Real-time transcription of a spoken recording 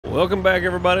Welcome back,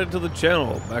 everybody, to the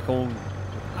channel. Back on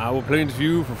Iowa Plains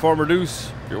View for Farmer Deuce.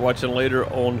 If you're watching later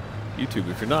on YouTube,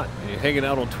 if you're not, and you're hanging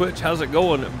out on Twitch, how's it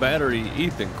going? Battery,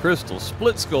 Ethan, Crystal,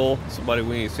 Split Skull, somebody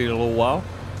we ain't seen in a little while.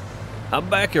 I'm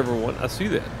back, everyone. I see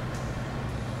that.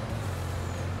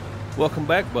 Welcome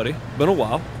back, buddy. Been a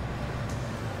while.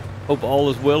 Hope all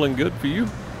is well and good for you.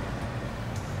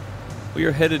 We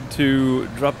are headed to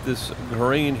drop this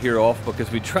grain here off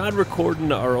because we tried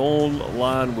recording our own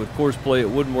line with Courseplay. It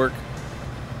wouldn't work.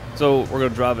 So we're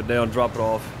going to drive it down, drop it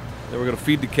off. Then we're going to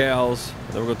feed the cows. And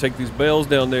then we're going to take these bales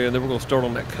down there, and then we're going to start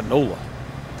on that canola.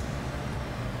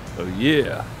 So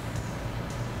yeah.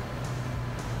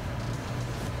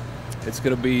 It's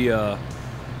going to be a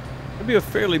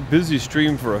fairly busy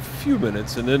stream for a few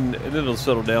minutes, and then it'll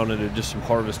settle down into just some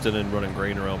harvesting and running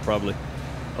grain around probably.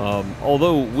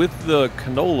 Although with the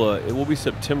canola, it will be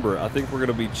September. I think we're going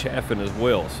to be chaffing as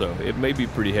well, so it may be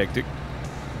pretty hectic.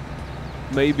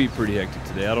 May be pretty hectic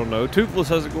today. I don't know. Toothless,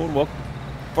 how's it going? Welcome.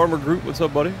 Farmer Group, what's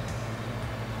up, buddy?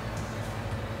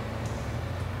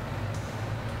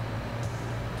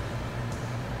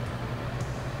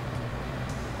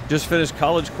 Just finished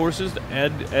college courses.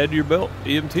 Add to your belt.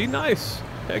 EMT, nice.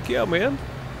 Heck yeah, man.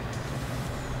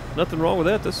 Nothing wrong with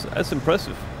that. That's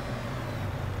impressive.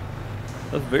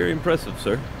 That's very impressive,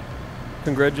 sir.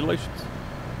 Congratulations.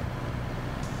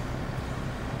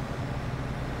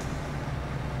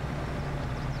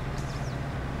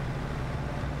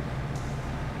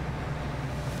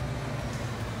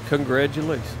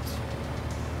 Congratulations.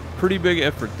 Pretty big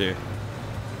effort there.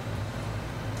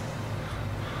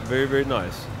 Very, very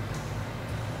nice.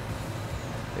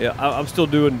 Yeah, I'm still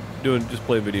doing just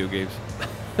playing video games.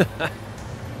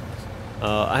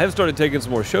 I have started taking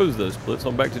some more shows though, Split, so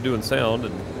I'm back to doing sound,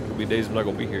 and there'll be days I'm not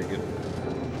going to be here again.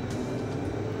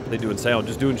 They doing sound,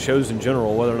 just doing shows in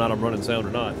general, whether or not I'm running sound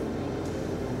or not.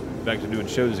 Back to doing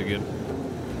shows again.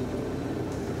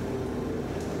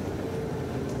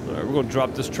 Alright, we're going to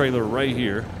drop this trailer right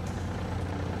here.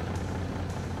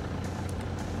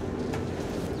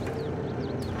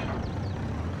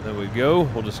 There we go.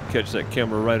 We'll just catch that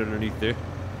camera right underneath there.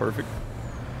 Perfect.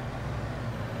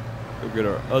 Go get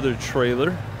our other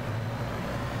trailer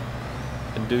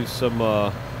and do some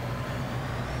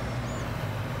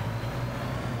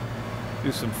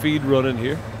feed running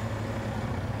here.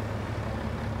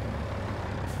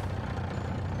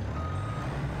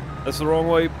 That's the wrong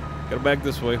way. Gotta back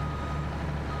this way.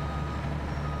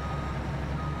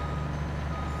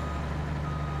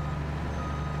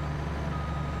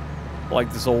 I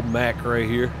like this old Mac right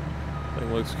here.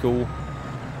 Thing looks cool.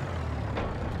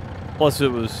 Plus, it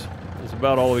was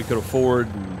about all we could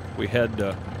afford, and we had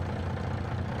to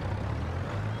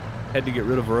get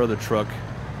rid of our other truck.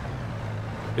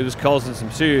 It was causing some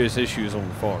serious issues on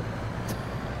the farm.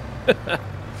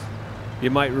 You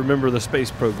might remember the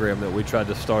space program that we tried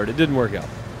to start. It didn't work out.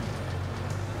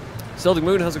 Celtic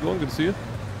Moon, how's it going? Good to see you.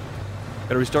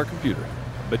 Gotta restart computer.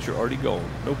 I bet you're already gone.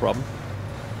 No problem.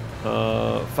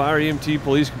 Fire, EMT,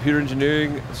 police, computer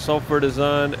engineering, software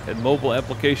design, and mobile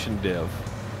application dev.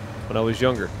 When I was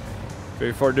younger.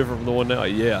 Very far different from the one now.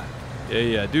 Yeah.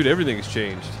 Yeah. Dude, everything has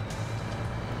changed.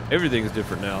 Everything is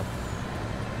different now.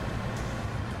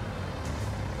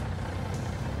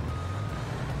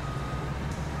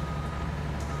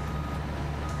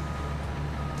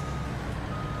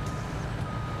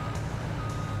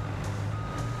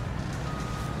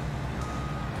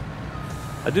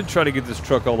 I did try to get this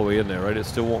truck all the way in there, right? It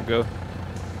still won't go.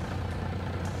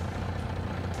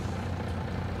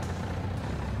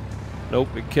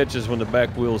 Nope, it catches when the back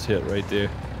wheels hit right there.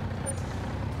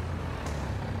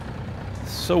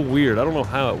 It's so weird. I don't know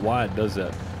why it does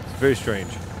that. It's very strange.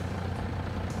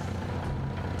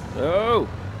 Oh!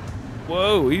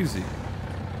 Whoa, easy.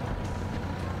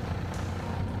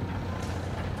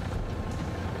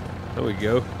 There we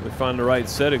go. We find the right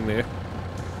setting there.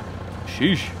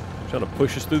 Sheesh. Trying to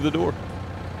push us through the door.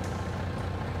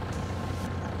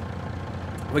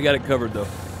 We got it covered though.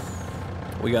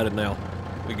 We got it now.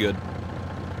 We good.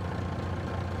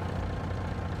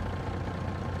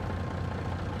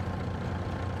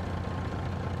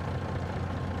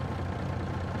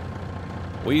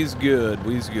 We's good.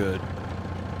 We's good.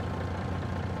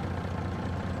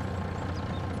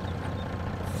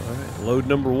 All right, load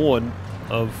number one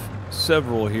of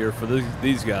several here for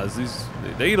these guys.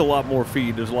 They eat a lot more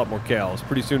feed. There's a lot more cows.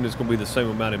 Pretty soon it's going to be the same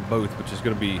amount in both, which is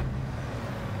going to be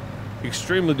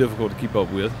extremely difficult to keep up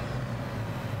with.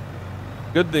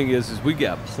 Good thing is we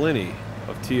got plenty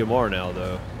of TMR now,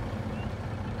 though.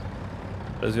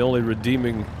 That's the only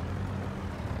redeeming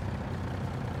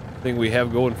thing we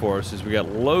have going for us is we got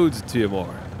loads of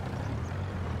TMR.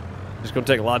 Just gonna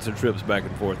take lots of trips back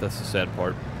and forth. That's the sad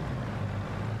part.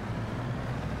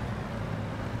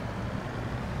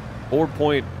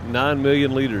 4.9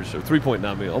 million liters, or 3.9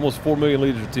 million, almost 4 million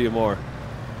liters of TMR,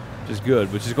 which is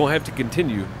good, which is going to have to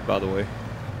continue, by the way.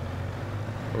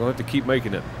 We're going to have to keep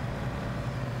making it.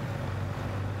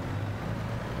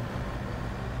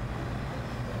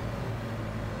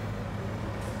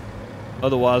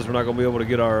 Otherwise, we're not going to be able to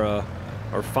get our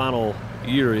final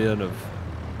year in of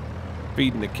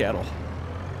feeding the cattle.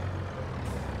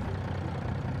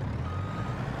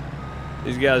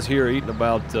 These guys here are eating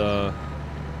about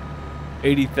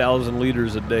 80,000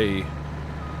 liters a day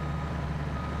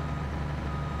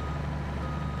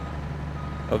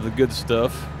of the good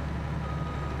stuff.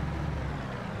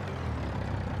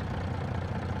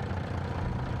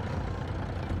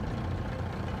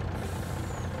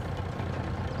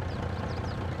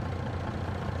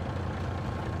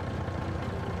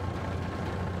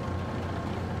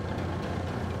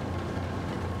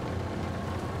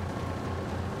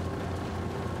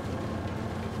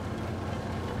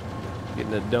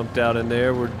 Getting it dumped out in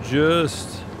there. We're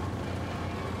just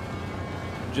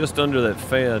under that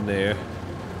fan there.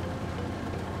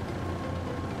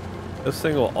 This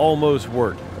thing will almost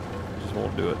work. Just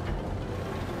won't do it.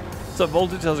 What's up,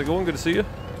 Voltage? How's it going? Good to see you.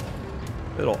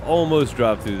 It'll almost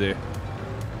drive through there.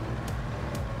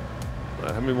 All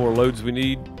right, how many more loads we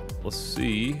need? Let's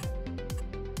see.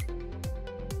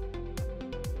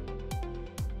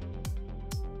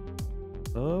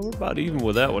 We're about even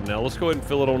with that one now. Let's go ahead and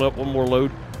fill it on up. One more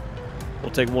load.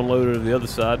 We'll take one load to the other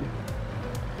side.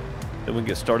 Then we can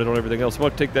get started on everything else. I'm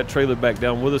going to take that trailer back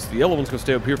down with us. The yellow one's going to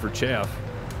stay up here for chaff.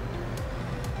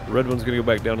 The red one's going to go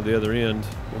back down to the other end.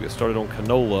 We'll get started on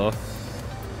canola.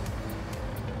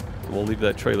 We'll leave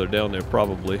that trailer down there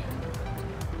probably.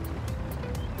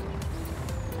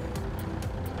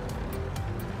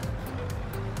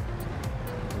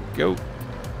 Go.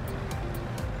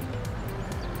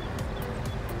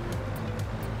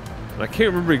 I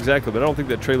can't remember exactly, but I don't think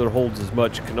that trailer holds as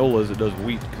much canola as it does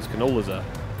wheat, because canola is a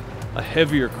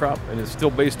heavier crop, and it's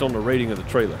still based on the rating of the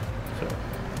trailer. So.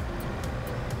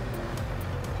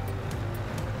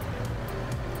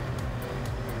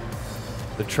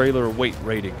 The trailer weight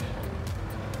rating.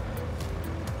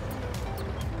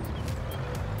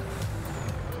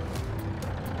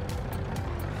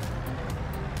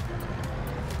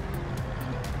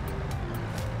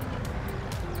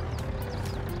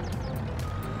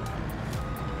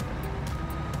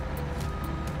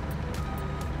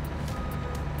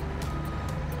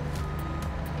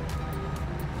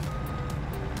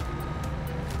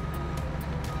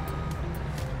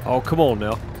 Oh, come on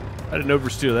now. I didn't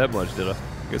oversteer that much, did I?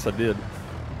 Guess I did.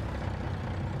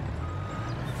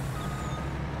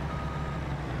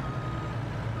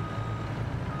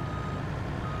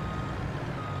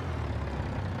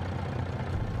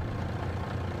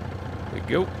 There we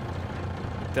go.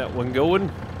 Get that one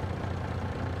going.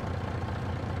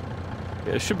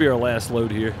 Yeah, it should be our last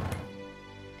load here.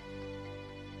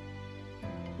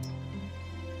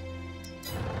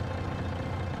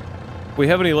 If we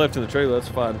have any left in the trailer, that's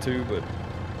fine too, but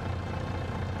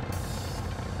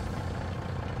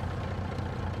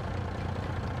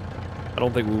I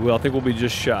don't think we will. I think we'll be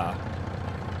just shy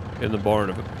in the barn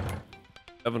of it.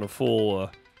 Having a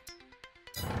full,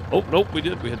 oh, nope, we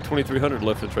did. We had 2,300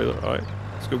 left in the trailer. All right,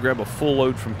 let's go grab a full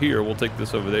load from here. We'll take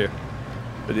this over there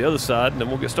to the other side, and then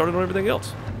we'll get started on everything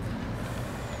else.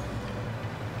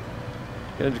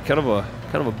 And kind of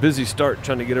a busy start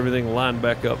trying to get everything lined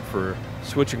back up for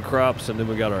switching crops, and then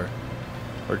we got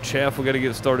our chaff we got to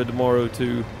get started tomorrow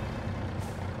too.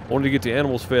 Wanted to get the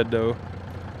animals fed though, so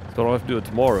I don't have to do it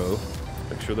tomorrow.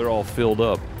 Make sure they're all filled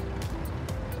up.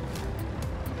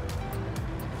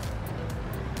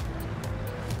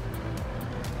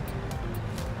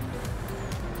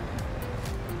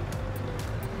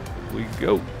 Here we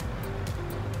go.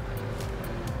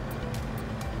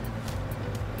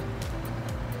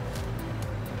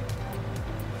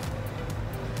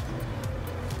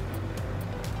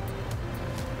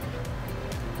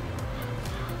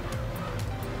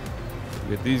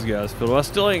 Get these guys filled. I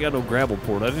still ain't got no gravel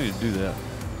port. I need to do that.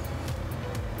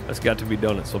 That's got to be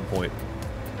done at some point.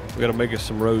 We got to make us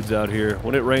some roads out here.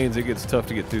 When it rains, it gets tough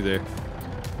to get through there,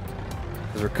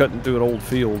 because we're cutting through an old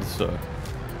field, so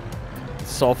it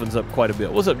softens up quite a bit.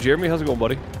 What's up, Jeremy? How's it going,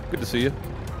 buddy? Good to see you.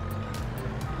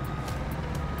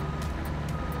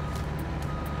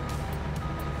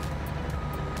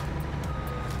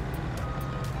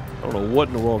 I don't know what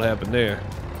in the world happened there.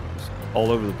 It's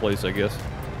all over the place, I guess.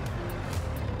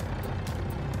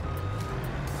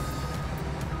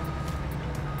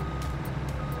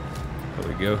 There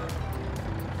we go.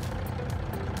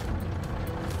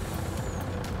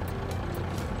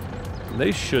 And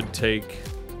they should take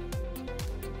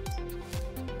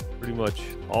pretty much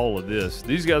all of this.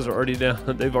 These guys are already down.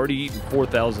 They've already eaten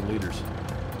 4,000 liters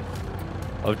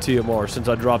of TMR since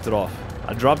I dropped it off.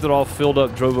 I dropped it off, filled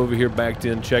up, drove over here, backed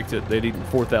in, checked it. They'd eaten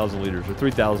 4,000 liters or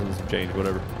 3,000 and some change,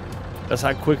 whatever. That's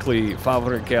how quickly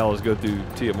 500 cows go through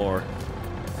TMR.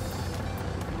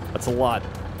 That's a lot.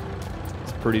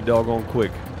 It's pretty doggone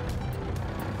quick.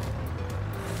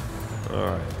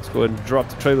 Alright, let's go ahead and drop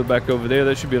the trailer back over there.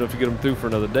 That should be enough to get them through for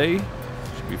another day.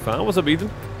 Should be fine. What's up, Ethan?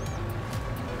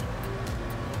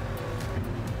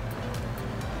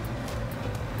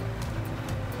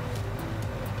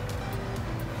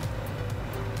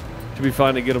 Should be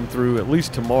fine to get them through at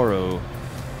least tomorrow.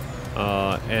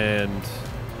 And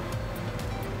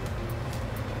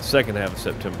second half of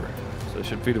September. So it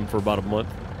should feed them for about a month.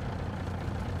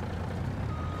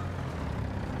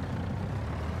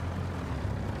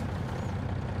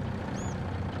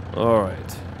 All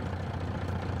right.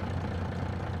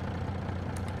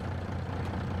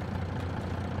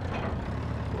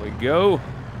 There we go.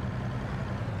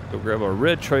 Go grab our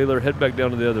red trailer, head back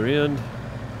down to the other end.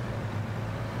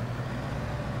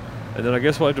 And then I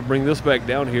guess we'll have to bring this back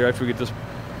down here after we get this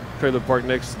trailer parked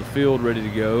next to the field ready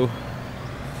to go.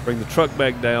 Bring the truck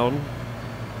back down.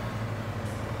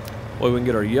 Well, we can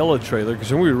get our yellow trailer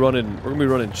because we're gonna be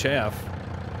running chaff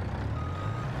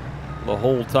the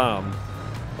whole time.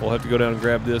 We'll have to go down and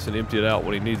grab this and empty it out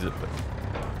when he needs it. But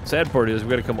the sad part is we've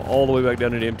got to come all the way back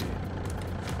down and empty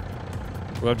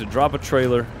it. We'll have to drop a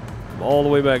trailer, come all the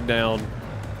way back down,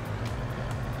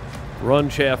 run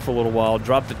chaff for a little while,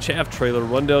 drop the chaff trailer,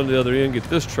 run down to the other end, get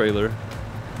this trailer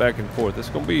back and forth. It's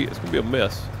gonna be a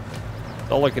mess.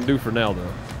 That's all I can do for now,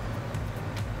 though.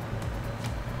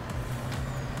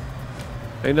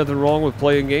 Ain't nothing wrong with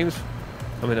playing games.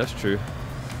 I mean, that's true.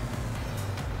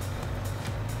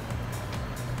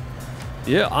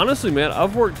 Yeah, honestly, man,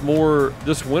 I've worked more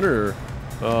this winter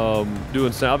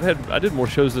doing sound. I did more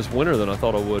shows this winter than I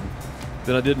thought I would,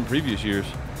 than I did in previous years.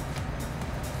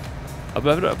 I've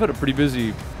had a pretty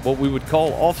busy, what we would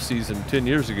call off season 10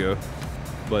 years ago,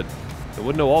 but there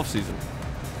wasn't no off season.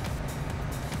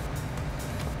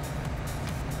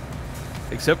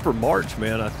 Except for March,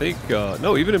 man. I think,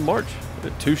 no, even in March,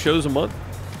 2 shows a month,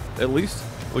 at least,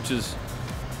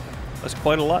 that's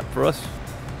quite a lot for us.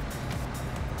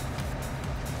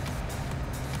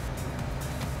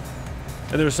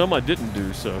 And there's some I didn't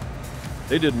do, so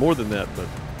they did more than that, but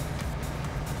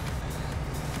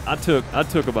I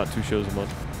took about 2 shows a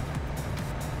month.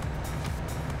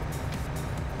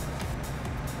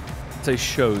 I'd say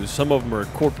shows. Some of them are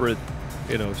corporate,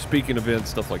 you know, speaking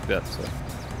events, stuff like that, so.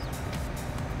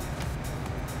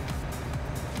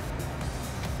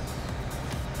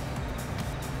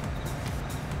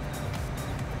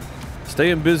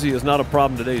 Staying busy is not a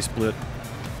problem today, Split.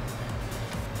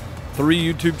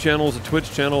 3 YouTube channels, a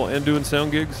Twitch channel, and doing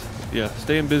sound gigs. Yeah,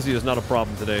 staying busy is not a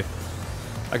problem today.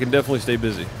 I can definitely stay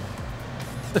busy.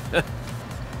 That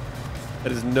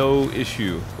is no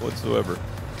issue whatsoever.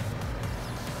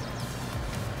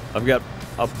 I've got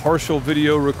a partial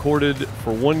video recorded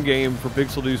for one game for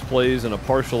PixelDeucePlays and a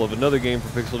partial of another game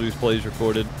for PixelDeucePlays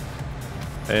recorded.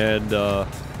 And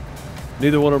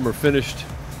neither one of them are finished.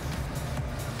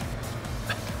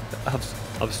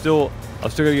 I've still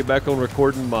got to get back on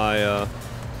recording my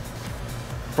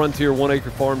Frontier 1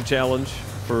 Acre Farm Challenge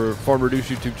for Farmer Deuce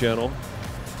YouTube channel.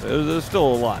 There's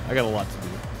still a lot. I got a lot to do.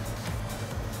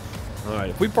 All right,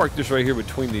 if we park this right here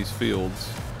between these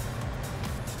fields,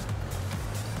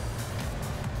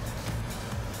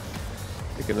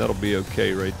 thinking that'll be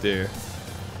okay right there.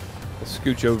 Let's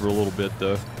scooch over a little bit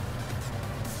though.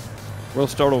 We'll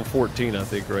start on 14, I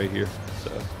think, right here.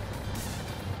 So,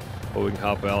 well, we can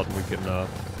hop out and we can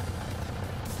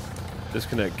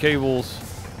disconnect cables.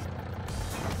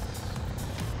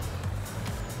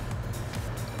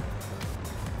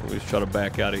 We just try to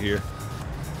back out of here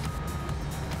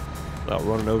without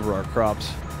running over our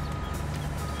crops.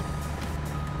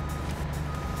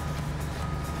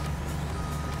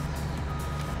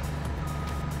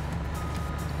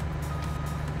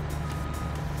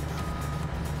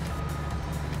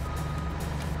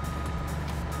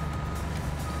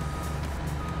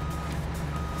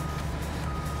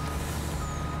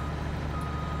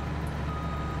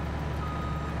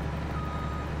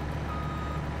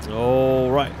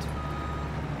 All right.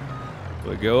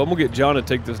 There we go. I'm going to get John to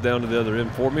take this down to the other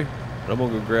end for me. And I'm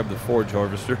going to go grab the forage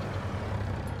harvester.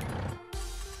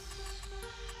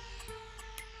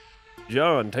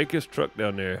 John, take his truck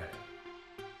down there.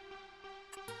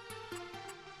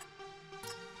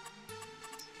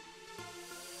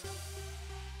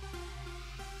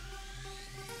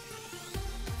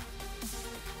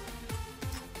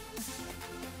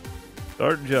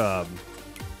 Start job.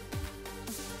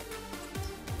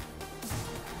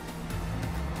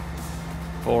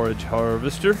 Forage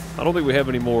harvester. I don't think we have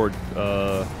any more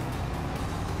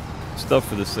stuff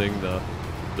for this thing. The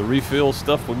refill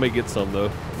stuff, we may get some though.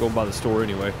 I'm going by the store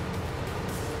anyway.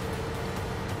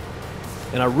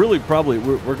 And I really probably,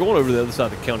 we're going over to the other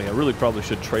side of the county. I really probably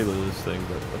should trailer this thing,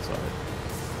 but that's all right.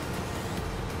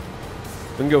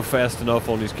 We can go fast enough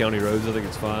on these county roads. I think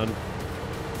it's fine.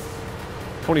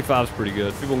 25's pretty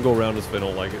good. People can go around us if they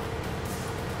don't like it.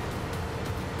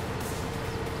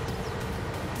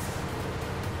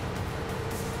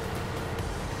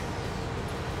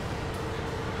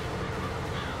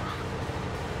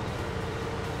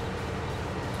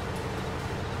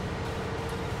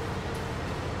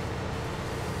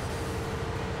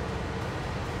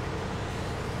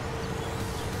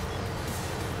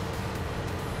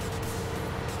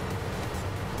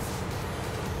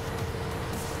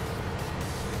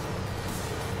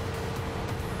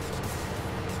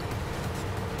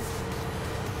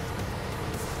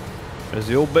 There's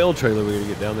the old bale trailer we gotta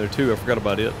get down there too. I forgot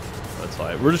about it. That's all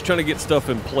right. We're just trying to get stuff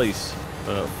in place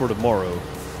for tomorrow.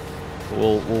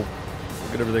 We'll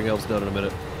get everything else done in a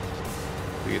minute.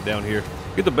 We get down here,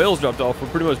 get the bales dropped off. We're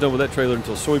pretty much done with that trailer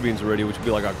until soybeans are ready, which will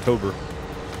be like October.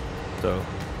 So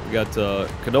we got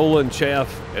canola and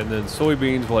chaff, and then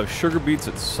soybeans. We'll have sugar beets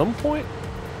at some point.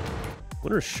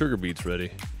 When are sugar beets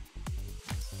ready?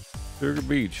 Sugar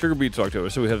beets October.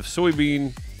 So we have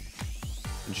soybean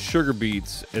and sugar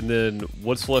beets, and then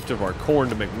what's left of our corn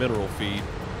to make mineral feed.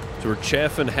 So we're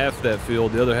chaffing half that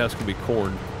field, the other half's gonna be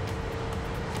corn.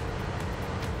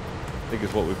 I think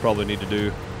is what we probably need to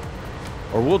do.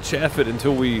 Or we'll chaff it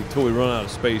until we run out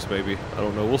of space, maybe. I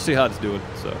don't know. We'll see how it's doing.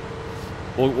 So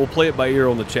we'll play it by ear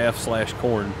on the chaff /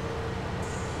 corn.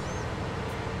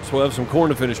 So we'll have some corn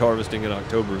to finish harvesting in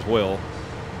October as well.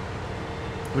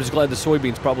 I'm just glad the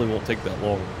soybeans probably won't take that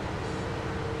long.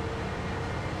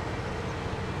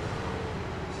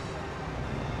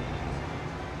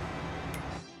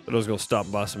 But I was going to stop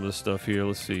by some of this stuff here.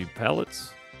 Let's see.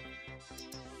 Pallets.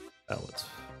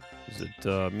 Is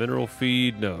it mineral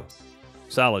feed? No.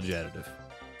 Silage additive.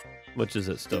 How much is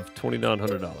that stuff?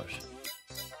 $2,900.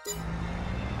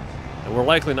 And we're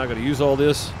likely not going to use all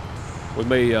this. We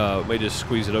may just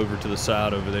squeeze it over to the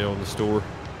side over there on the store.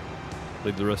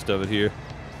 Leave the rest of it here.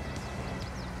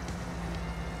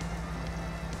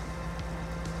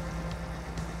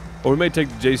 Or we may take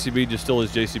the JCB just still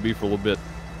as JCB for a little bit.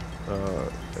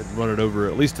 And run it over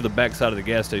at least to the back side of the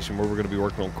gas station where we're going to be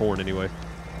working on corn anyway.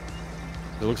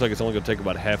 It looks like it's only going to take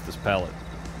about half this pallet.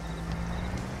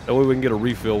 That way we can get a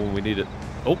refill when we need it.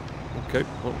 Oh, okay.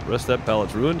 Well, the rest of that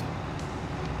pallet's ruined.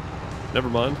 Never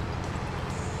mind.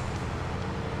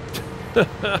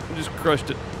 Just crushed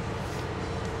it.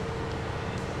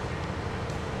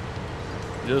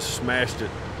 Just smashed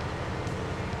it.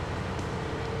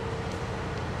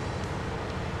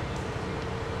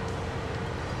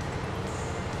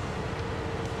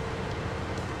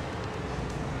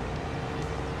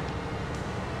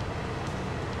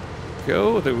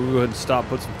 Go. I think we'll go ahead and stop,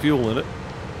 put some fuel in it.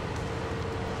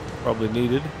 Probably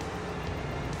needed.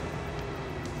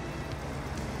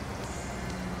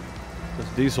 This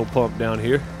diesel pump down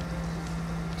here.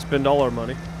 Spend all our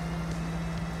money.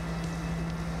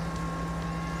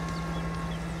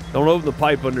 Don't open the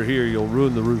pipe under here, you'll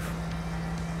ruin the roof.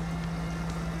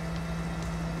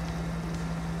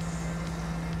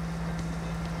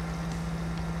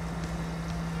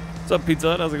 What's up, Pizza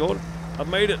Hut? How's it going? I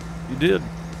made it. You did.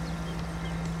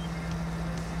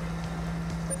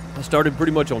 I started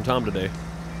pretty much on time today,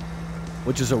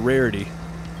 which is a rarity.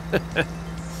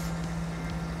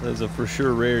 That's a for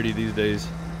sure rarity these days.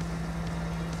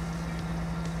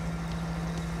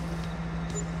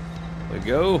 There we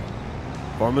go.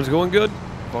 Farming's going good.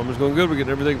 Farming's going good. We're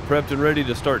getting everything prepped and ready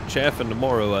to start chaffing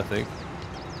tomorrow, I think.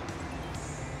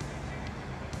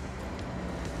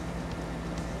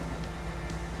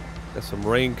 Got some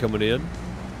rain coming in.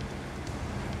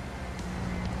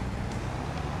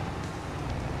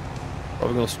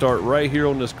 Probably going to start right here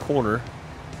on this corner.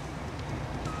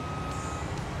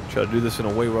 Try to do this in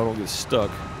a way where I don't get stuck.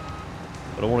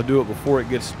 But I want to do it before it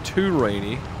gets too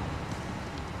rainy.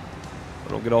 I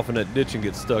don't get off in that ditch and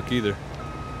get stuck either.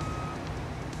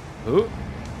 Oh,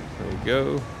 there we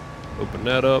go. Open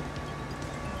that up.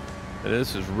 And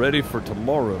this is ready for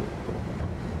tomorrow.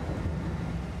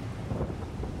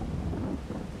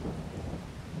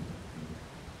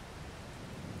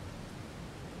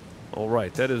 All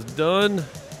right, that is done.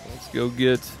 Let's go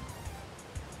get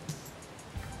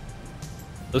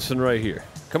this one right here.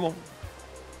 Come on.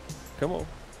 Come on.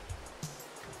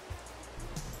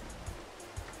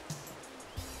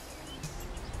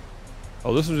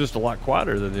 Oh, this one's just a lot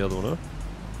quieter than the other one, huh?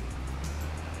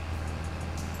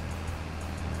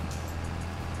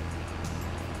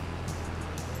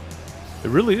 It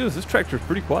really is. This tractor's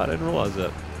pretty quiet. I didn't realize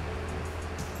that.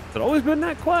 Has it always been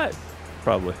that quiet?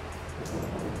 Probably.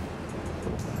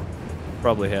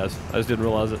 Probably has. I just didn't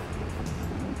realize it.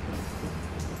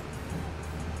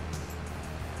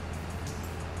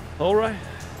 All right.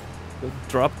 We'll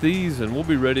drop these and we'll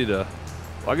be ready to...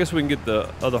 Well, I guess we can get the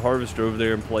other harvester over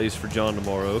there in place for John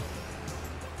tomorrow.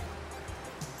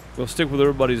 We'll stick with what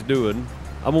everybody's doing.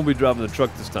 I'm going to be driving the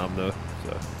truck this time, though.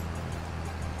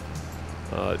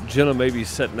 So, Jenna may be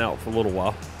setting out for a little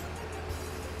while.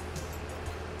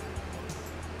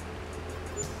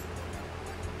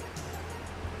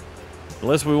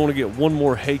 Unless we want to get one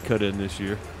more hay cut in this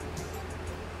year.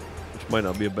 Which might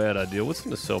not be a bad idea. What's in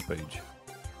the sell page?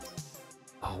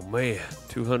 Oh, man.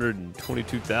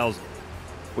 222,000.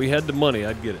 If we had the money,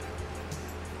 I'd get it.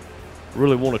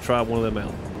 Really want to try one of them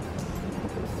out.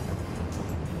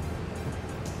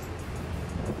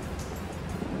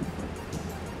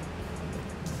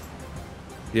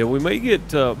 Yeah, we may get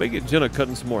Jenna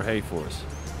cutting some more hay for us.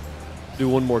 Do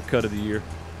one more cut of the year.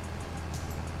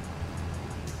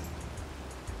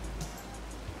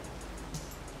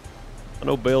 I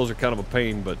know bales are kind of a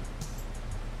pain, but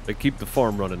they keep the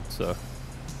farm running, so.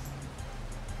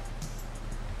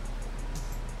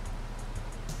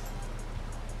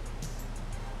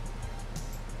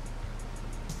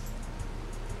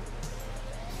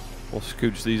 We'll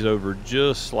scooch these over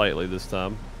just slightly this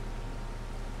time.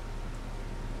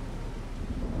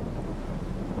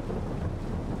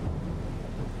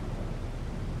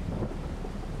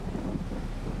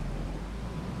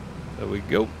 There we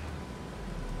go.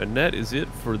 And that is it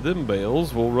for them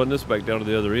bales. We'll run this back down to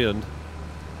the other end.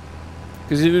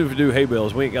 Because even if we do hay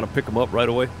bales, we ain't got to pick them up right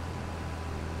away.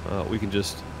 We can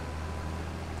just...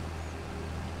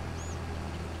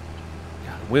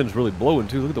 God, the wind's really blowing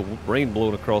too. Look at the rain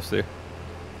blowing across there.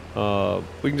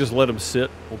 We can just let them sit.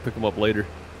 We'll pick them up later.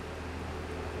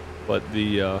 But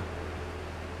the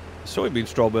soybean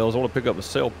straw bales, I want to pick up and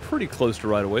sell pretty close to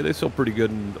right away. They sell pretty good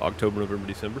in October, November,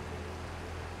 December.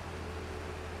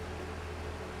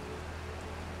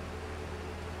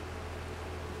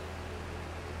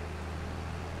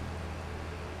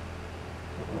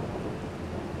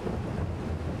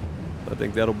 I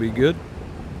think that'll be good.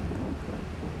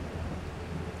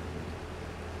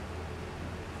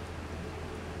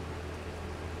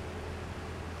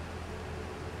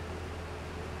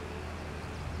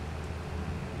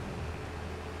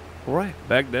 All right,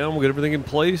 back down. We'll get everything in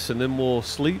place, and then we'll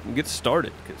sleep and get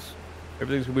started because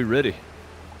everything's gonna be ready.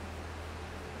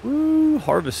 Woo!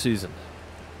 Harvest season.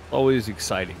 Always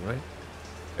exciting, right?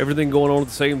 Everything going on at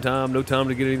the same time. No time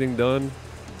to get anything done.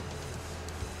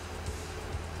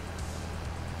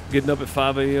 Getting up at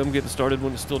 5 a.m., getting started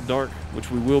when it's still dark, which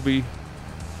we will be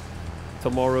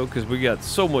tomorrow because we got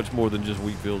so much more than just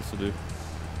wheat fields to do.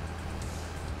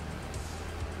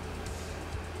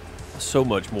 So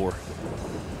much more.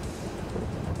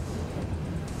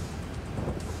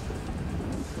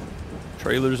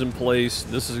 Trailers in place.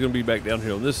 This is going to be back down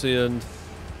here on this end.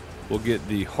 We'll get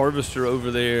the harvester over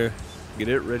there, get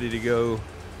it ready to go.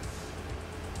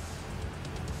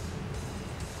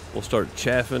 We'll start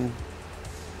chaffing.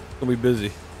 Gonna be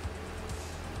busy.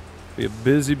 Be a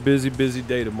busy, busy, busy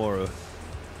day tomorrow.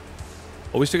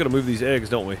 Oh, we still gotta move these eggs,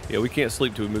 don't we? Yeah, we can't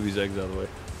sleep till we move these eggs out of the way.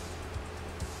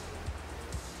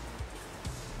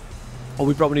 Oh,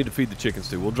 we probably need to feed the chickens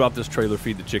too. We'll drop this trailer,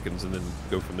 feed the chickens, and then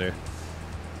go from there.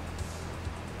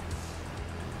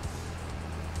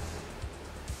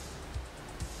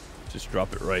 Just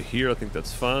drop it right here. I think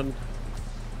that's fine.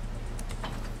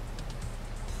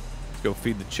 Let's go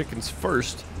feed the chickens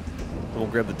first. We'll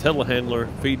grab the telehandler,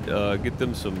 feed,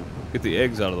 get the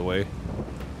eggs out of the way.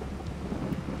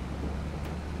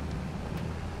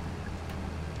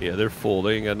 Yeah, they're full.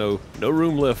 They ain't got no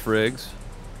room left for eggs.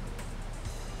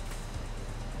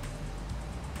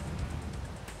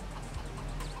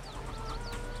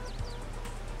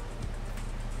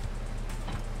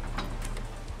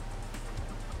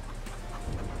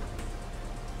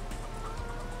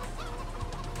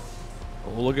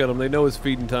 Oh, look at them. They know it's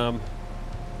feeding time.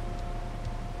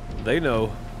 They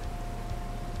know.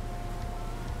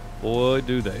 Boy,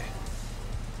 do they.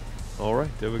 All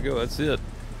right, there we go. That's it.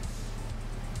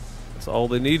 That's all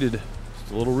they needed.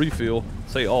 Just a little refill.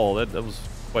 Say all. That was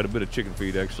quite a bit of chicken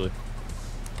feed, actually.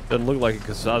 Doesn't look like it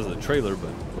because the size of the trailer,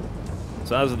 but the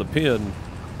size of the pen,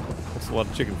 that's a lot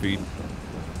of chicken feed.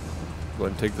 Go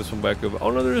ahead and take this one back over.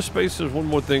 Oh, no, there is space. There's one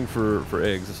more thing for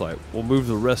eggs. It's like, we'll move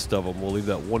the rest of them. We'll leave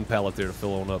that one pallet there to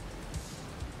fill on up.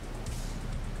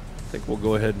 think we'll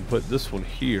go ahead and put this one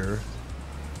here.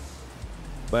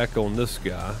 Back on this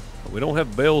guy. We don't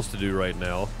have bales to do right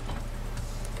now.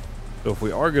 So if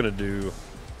we are going to do...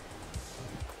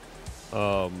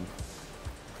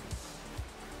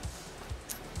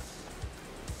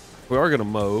 if we are going to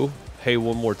mow hay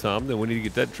one more time, then we need to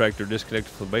get that tractor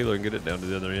disconnected from the baler and get it down to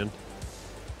the other end.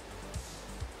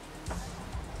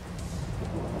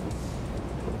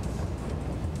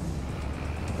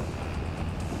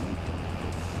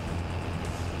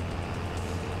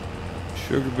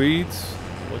 Sugar beets,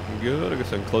 looking good. I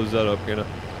guess I can close that up, can I?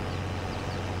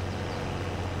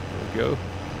 There we go.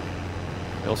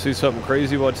 Y'all see something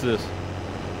crazy? Watch this.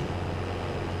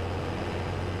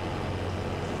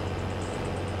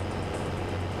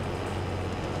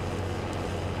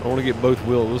 I want to get both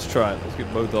wheels. Let's try it. Let's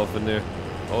get both off in there.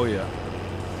 Oh, yeah.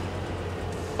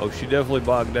 Oh, she definitely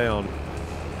bogged down.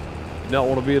 Did not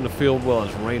want to be in the field while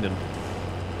it's raining.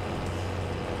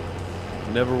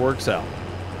 Never works out.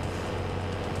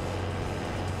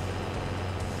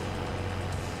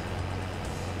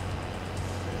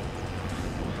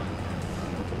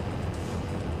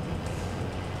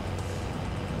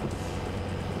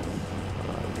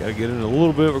 Gotta get in a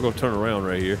little bit. We're gonna turn around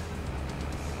right here.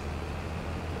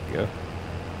 There we go.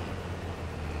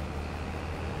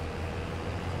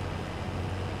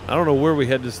 I don't know where we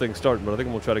had this thing started, but I think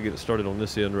I'm gonna try to get it started on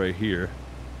this end right here.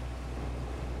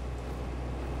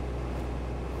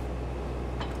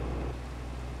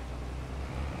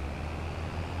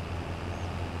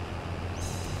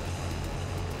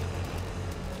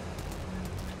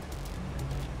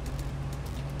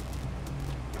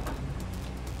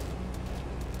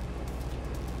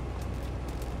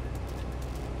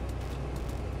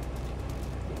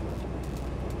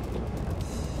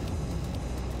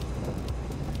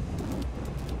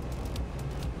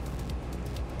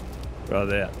 Try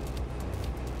that.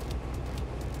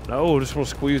 No, just want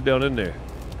to squeeze down in there.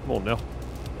 Come on now.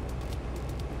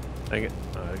 Dang it.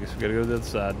 Alright, I guess we gotta go to the other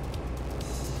side.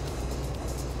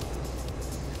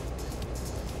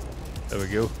 There we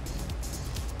go.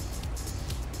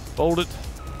 Fold it.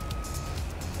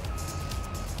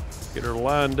 Get her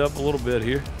lined up a little bit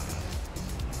here.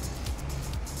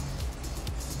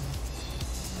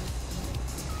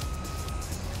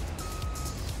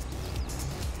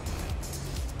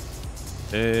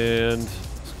 And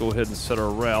let's go ahead and set our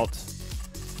route.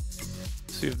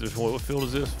 See if there's what field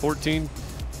is this? 14?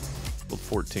 Field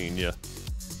 14, yeah.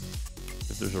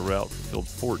 If there's a route for field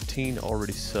 14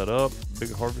 already set up.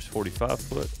 Big harvest, 45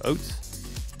 foot. Oats.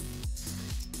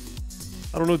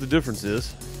 I don't know what the difference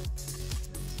is.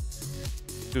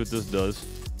 See what this does.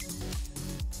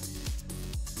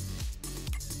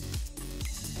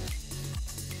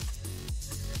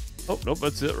 Oh, nope,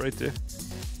 that's it right there.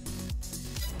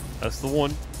 That's the one.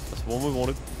 That's the one we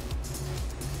wanted.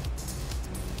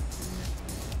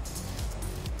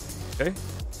 Okay.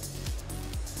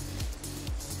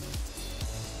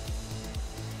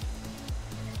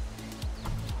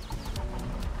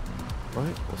 All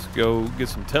right, let's go get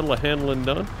some telehandling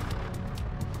done.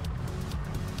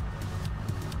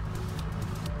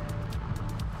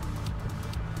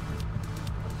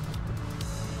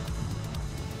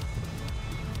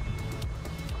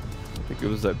 It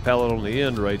was that pallet on the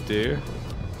end right there.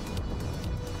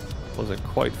 Wasn't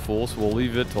quite full, so we'll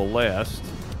leave it till last.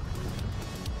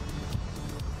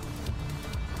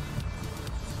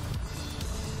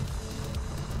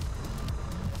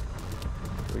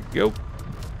 There we go.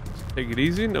 Let's take it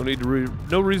easy. No need to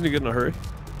no reason to get in a hurry.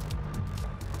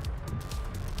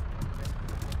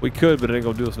 We could, but it ain't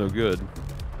gonna do us no good.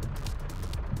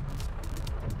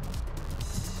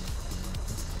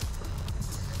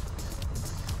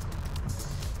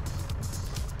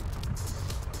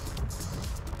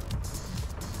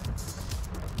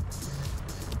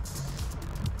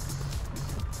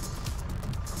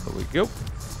 There we go.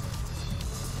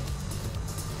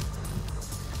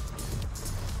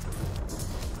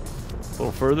 A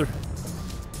little further.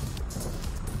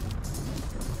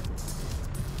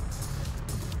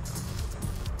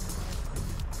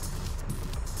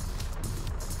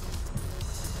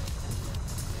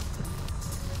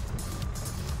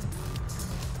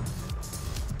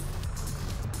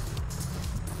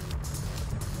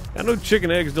 I know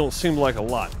chicken eggs don't seem like a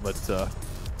lot, but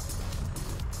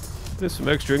there's some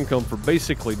extra income for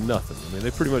basically nothing. I mean,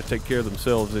 they pretty much take care of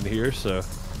themselves in here, so.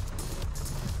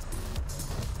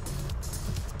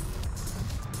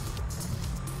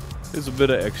 It's a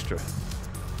bit of extra.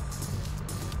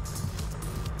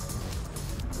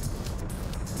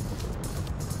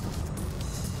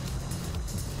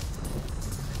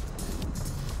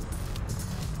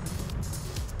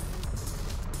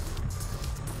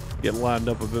 Get lined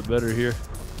up a bit better here.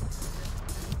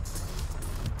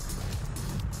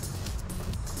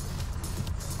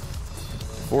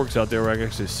 Forks out there where I can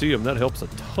actually see them. That helps a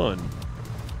ton.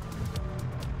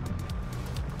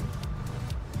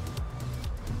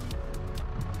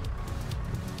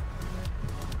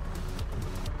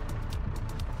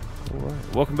 All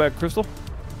right. Welcome back, Crystal.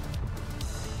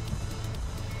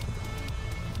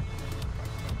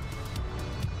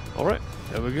 All right,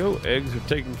 there we go. Eggs are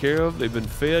taken care of. They've been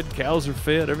fed. Cows are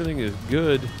fed. Everything is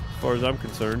good as far as I'm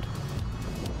concerned.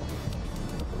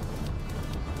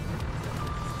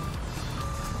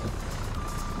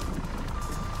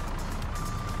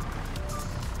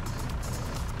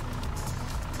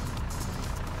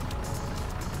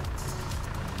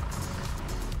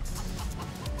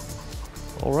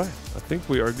 All right, I think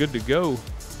we are good to go.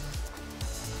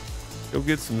 Go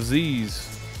get some Z's.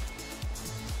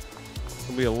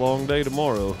 It'll be a long day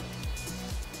tomorrow.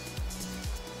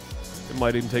 It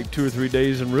might even take 2 or 3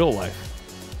 days in real life.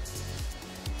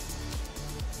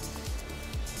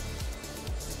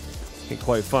 Can't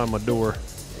quite find my door.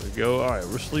 There we go. All right,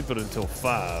 we're sleeping until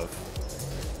 5.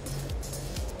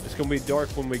 It's gonna be dark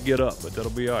when we get up, but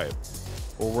that'll be all right.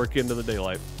 We'll work into the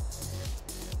daylight.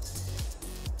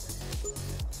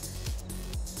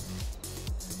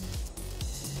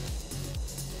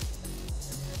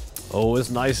 Oh, it's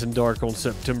nice and dark on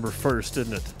September 1st,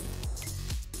 isn't it?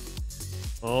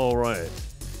 All right.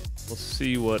 Let's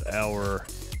see what our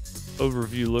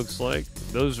overview looks like.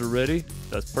 Those are ready.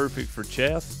 That's perfect for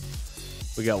chaff.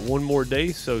 We got one more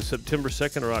day, so September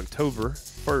 2nd or October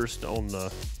 1st on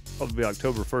the, probably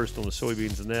October 1st on the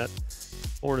soybeans and that.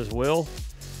 Corn as well.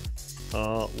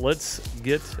 Let's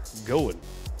get going.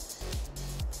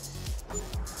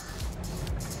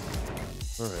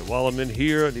 All right, while I'm in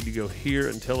here, I need to go here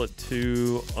and tell it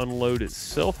to unload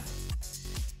itself.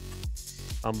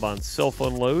 I'm buying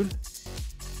self-unload.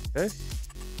 Okay.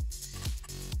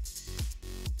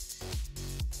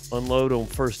 Unload on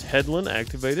first headland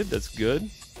activated. That's good.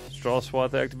 Straw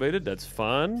swath activated. That's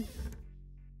fine.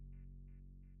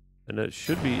 And that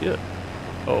should be it.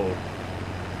 Oh.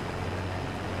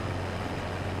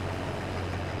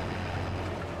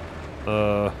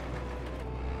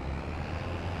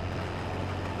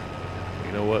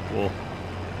 You know what?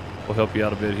 We'll help you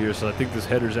out a bit here. So I think this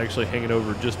header's actually hanging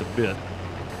over just a bit.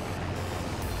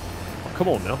 Oh, come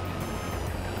on now.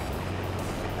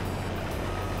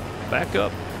 Back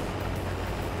up.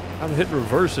 I'm hitting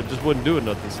reverse. It just wasn't doing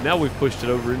nothing. So now we've pushed it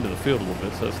over into the field a little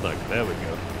bit. So that's not good. There we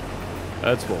go.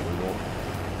 That's what we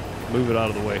want. Move it out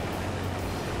of the way.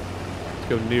 Let's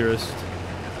go nearest.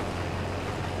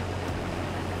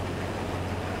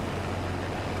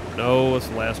 No, it's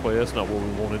the last way. That's not what we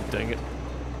wanted. Dang it.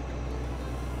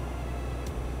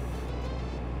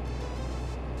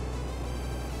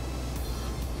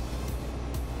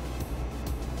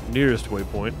 Nearest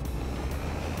waypoint.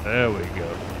 There we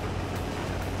go.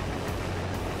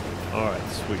 All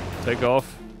right, sweet. Take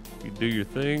off. You do your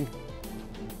thing.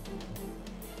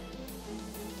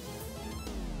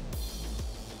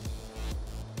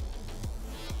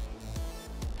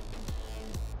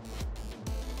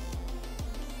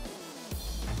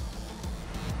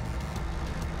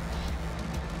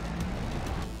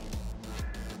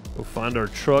 Go find our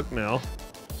truck now.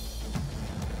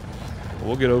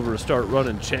 We'll get over and start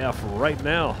running chaff right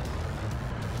now.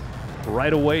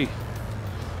 Right away.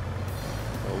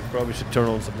 Oh, we probably should turn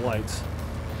on some lights.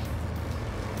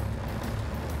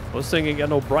 Well, this thing ain't got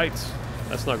no brights.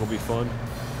 That's not gonna be fun.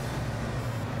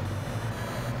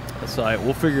 That's all right,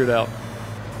 we'll figure it out.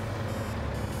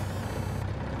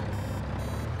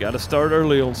 Gotta start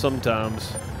early on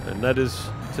sometimes, and that is,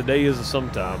 today is a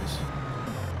sometimes.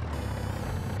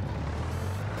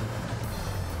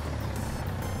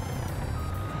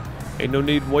 Ain't no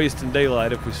need wasting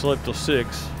daylight. If we slept till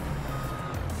 6,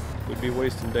 we'd be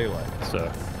wasting daylight.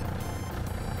 So,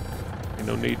 ain't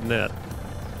no need in that.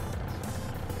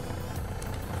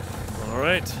 All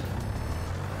right,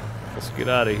 let's get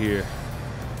out of here.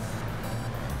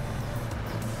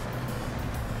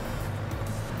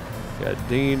 Got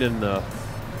Dean in the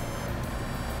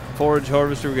forage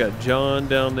harvester. We got John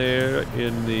down there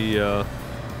in the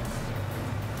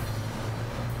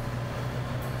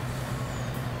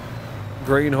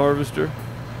grain harvester.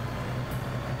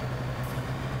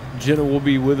 Jenna will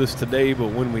be with us today, but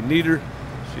when we need her,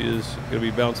 she is going to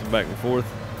be bouncing back and forth,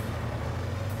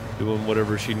 doing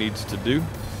whatever she needs to do.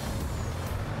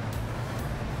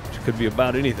 Which could be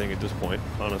about anything at this point,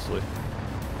 honestly.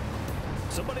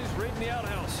 Somebody's raiding the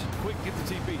outhouse. Quick, get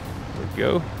the TP. There we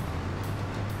go.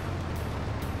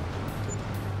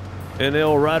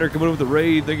 NL Ryder coming in with the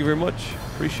raid. Thank you very much.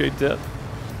 Appreciate that.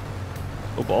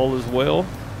 Hope all is well.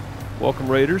 Welcome,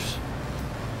 Raiders.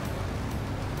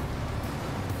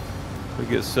 We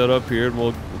get set up here and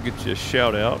we'll get you a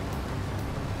shout out.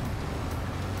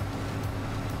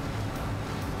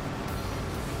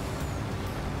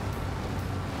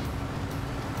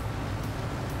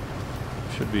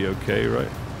 Should be okay, right?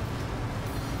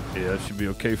 Yeah, it should be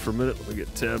okay for a minute. Let me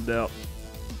get tabbed out.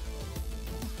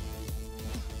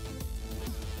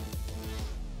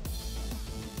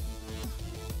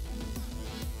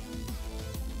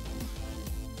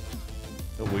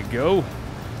 There we go.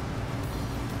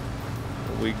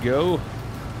 There we go.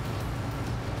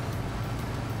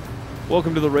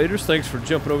 Welcome to the Raiders. Thanks for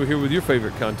jumping over here with your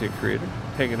favorite content creator.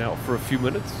 Hanging out for a few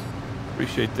minutes.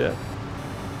 Appreciate that.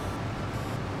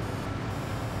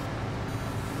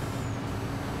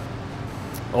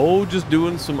 Oh, just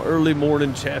doing some early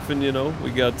morning chaffing, you know.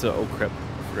 We got, oh crap,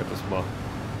 I forgot this one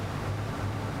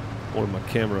of my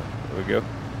camera. There we go.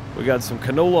 We got some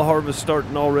canola harvest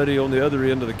starting already on the other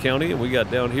end of the county, and we got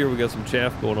down here, we got some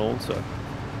chaff going on, so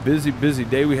busy, busy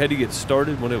day. We had to get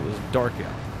started when it was dark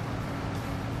out.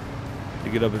 To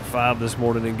get up at 5 this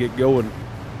morning and get going.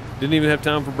 Didn't even have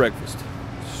time for breakfast.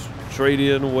 Straight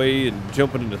in, away, and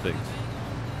jumping into things.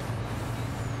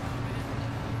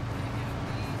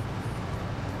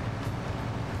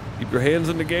 Keep your hands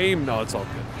in the game. No, it's all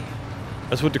good.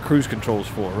 That's what the cruise control's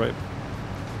for, right?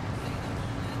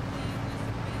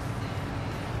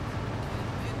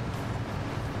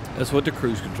 That's what the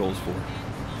cruise control's for.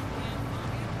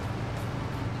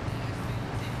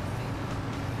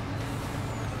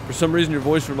 For some reason, your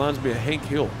voice reminds me of Hank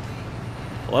Hill.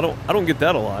 Well, I don't get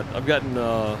that a lot. I've gotten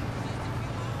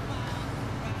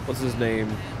what's his name?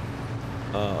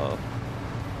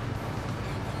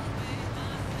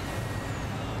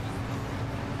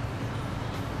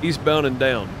 Eastbound and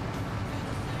Down.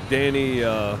 Danny,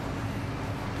 can't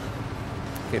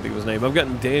think of his name. I've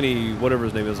gotten Danny, whatever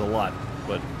his name is, a lot.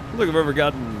 But I don't think I've ever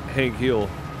gotten Hank Hill.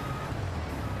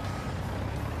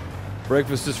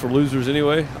 Breakfast is for losers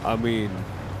anyway. I mean,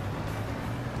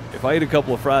 if I eat a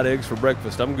couple of fried eggs for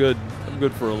breakfast, I'm good. I'm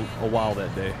good for a while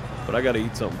that day. But I got to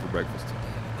eat something for breakfast.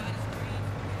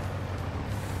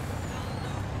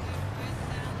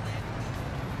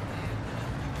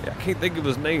 I can't think of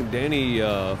his name. Danny,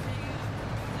 I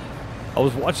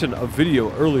was watching a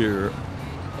video earlier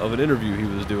of an interview he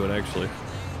was doing, actually.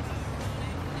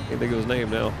 Can't think of his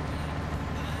name now.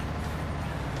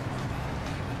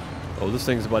 Oh, this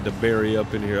thing's about to bury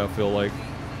up in here, I feel like.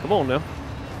 Come on now.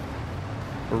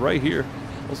 We're right here.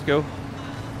 Let's go.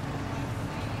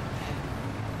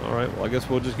 All right, well, I guess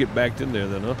we'll just get backed in there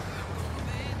then, huh?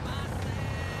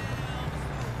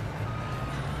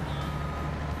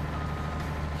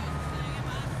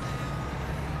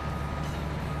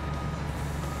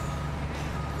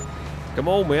 Come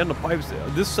on, man, the pipe's there.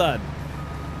 This side.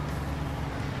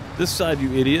 This side,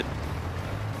 you idiot.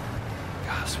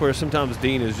 God, I swear, sometimes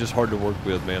Dean is just hard to work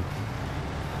with, man.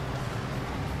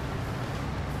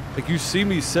 Like, you see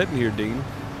me sitting here, Dean.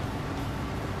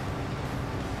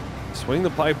 Swing the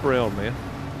pipe around, man.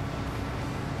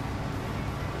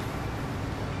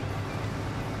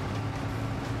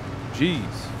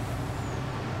 Jeez.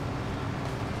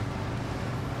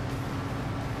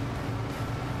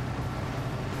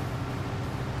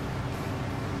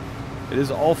 It is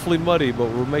awfully muddy, but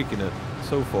we're making it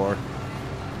so far.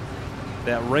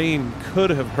 That rain could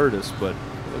have hurt us, but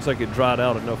it looks like it dried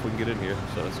out enough we can get in here,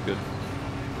 so that's good.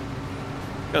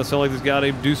 Kind of sound like this guy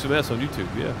named DeucePlays on YouTube,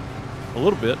 yeah. A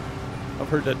little bit. I've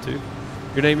heard that too.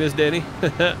 Your name is Danny?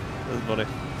 That's funny.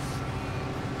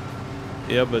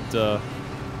 Yeah, but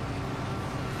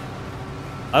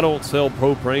I don't sell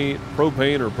propane or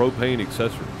propane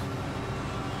accessories.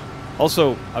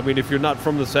 Also, I mean, if you're not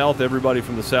from the South, everybody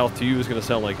from the South to you is going to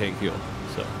sound like Hank Hill.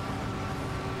 So,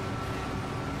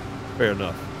 fair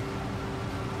enough.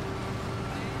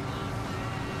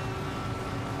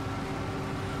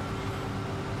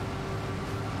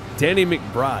 Danny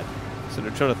McBride. So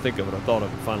they're trying to think of it. I thought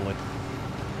of it finally.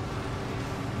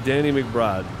 Danny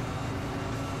McBride.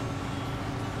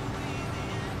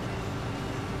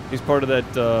 He's part of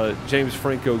that James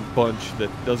Franco bunch that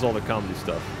does all the comedy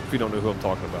stuff, if you don't know who I'm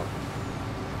talking about.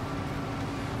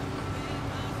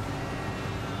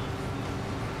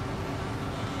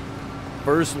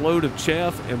 First load of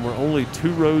chaff, and we're only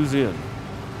 2 rows in.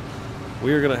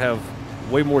 We are going to have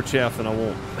way more chaff than I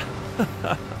want.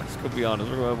 Let's go be honest.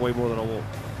 We're going to have way more than I want.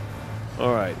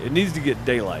 All right. It needs to get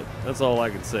daylight. That's all I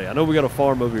can say. I know we got a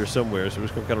farm over here somewhere, so we're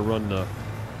just going to kind of run you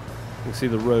can see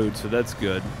the road, so that's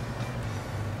good.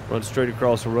 Run straight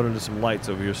across and run into some lights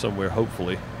over here somewhere,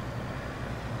 hopefully.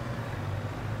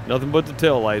 Nothing but the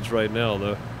tail lights right now,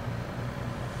 though.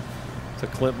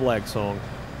 It's a Clint Black song.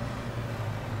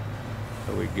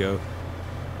 There we go.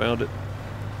 Found it.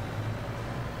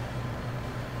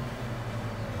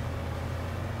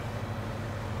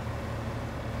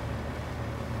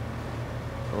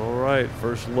 All right,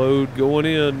 first load going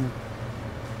in.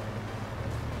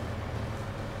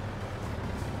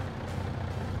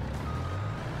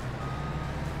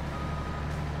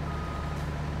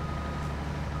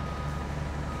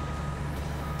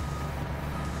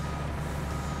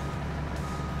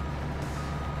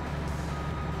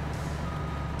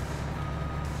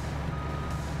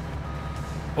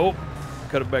 Oh,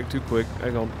 cut it back too quick.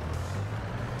 Hang on.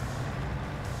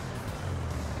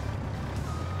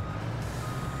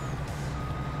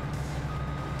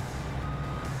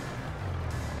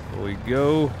 There we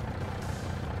go.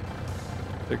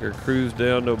 Take our cruise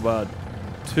down to about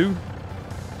 2.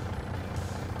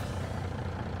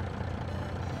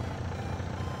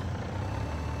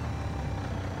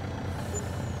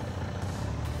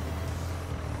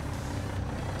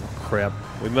 Crap,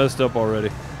 we messed up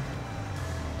already.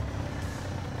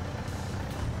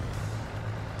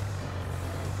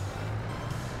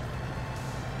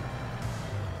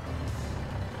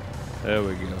 There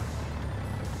we go.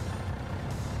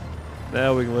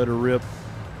 Now we can let her rip.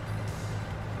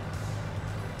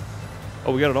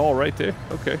 Oh, we got it all right there?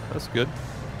 Okay, that's good.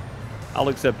 I'll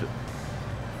accept it.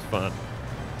 It's fine.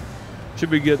 Should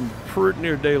be getting pretty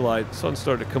near daylight. Sun's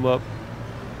starting to come up.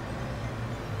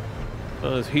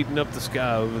 Sun is heating up the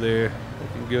sky over there.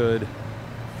 Looking good.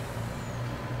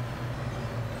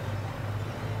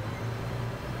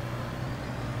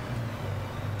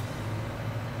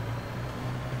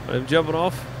 I'm jumping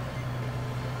off.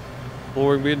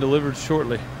 Flooring being delivered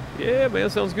shortly. Yeah, man,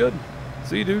 sounds good.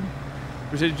 See you, dude.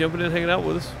 Appreciate you jumping in, hanging out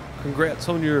with us. Congrats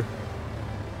on your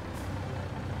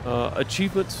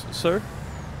achievements, sir.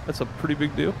 That's a pretty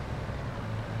big deal.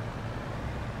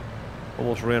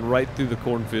 Almost ran right through the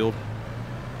cornfield.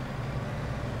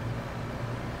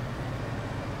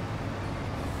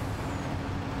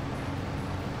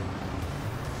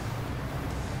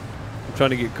 I'm trying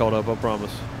to get caught up, I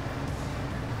promise.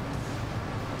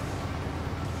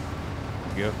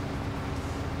 Go.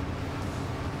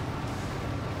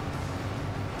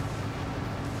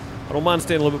 I don't mind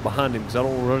staying a little bit behind him because I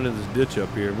don't want to run into this ditch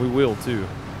up here, and we will too.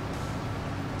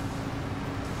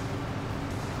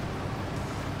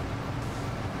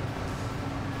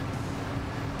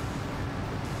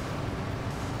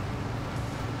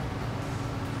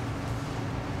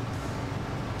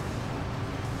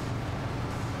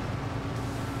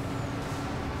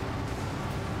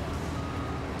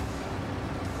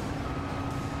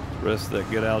 Rest of that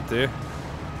get out there.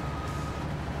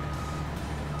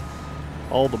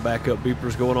 All the backup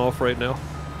beepers going off right now.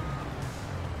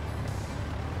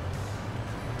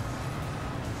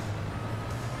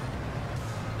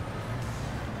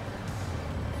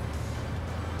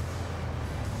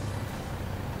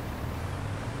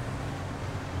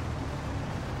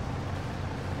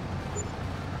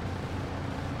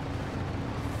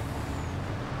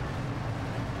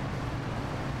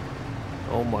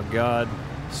 Oh my God.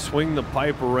 Swing the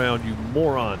pipe around, you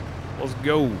moron. Let's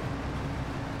go.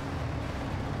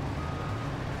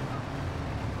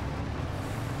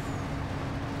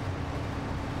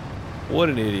 What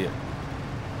an idiot.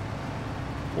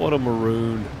 What a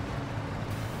maroon.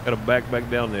 Gotta back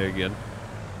down there again.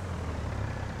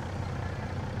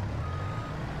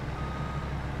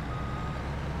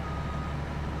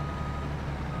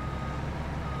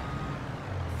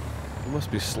 It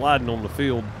must be sliding on the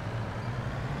field.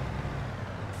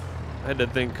 I had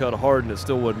that thing cut hard and it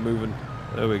still wasn't moving.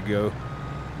 There we go.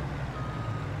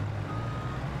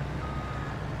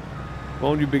 Come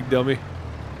on, you big dummy.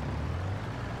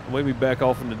 Don't make me back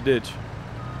off in the ditch.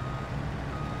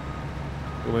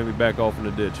 Don't make me back off in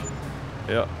the ditch.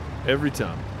 Yeah, every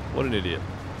time. What an idiot.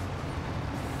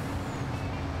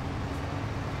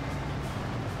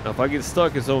 Now, if I get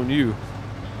stuck, it's on you.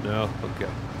 No,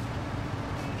 okay.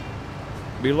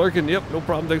 Be lurking. Yep, no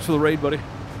problem. Thanks for the raid, buddy.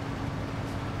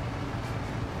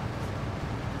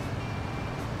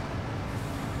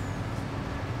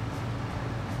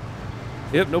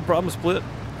 Yep, no problem, Split.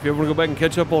 If you ever want to go back and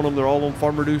catch up on them, they're all on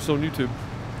Farmer Deuce on YouTube.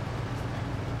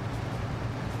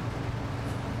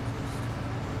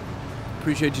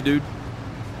 Appreciate you, dude.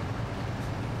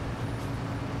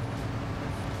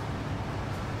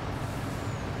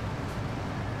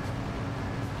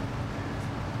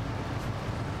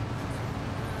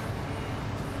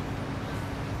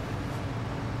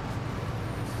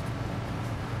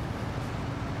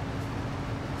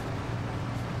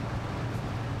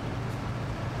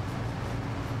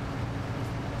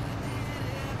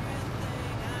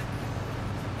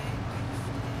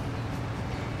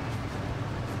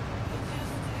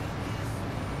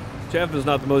 Chaffing is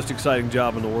not the most exciting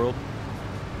job in the world.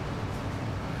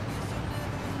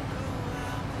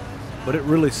 But it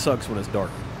really sucks when it's dark.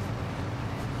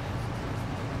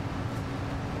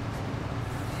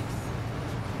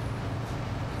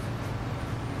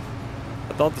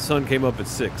 I thought the sun came up at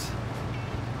 6.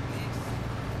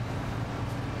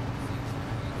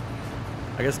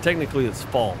 I guess technically it's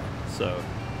fall, so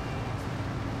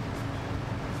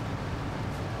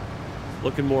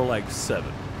looking more like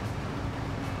 7.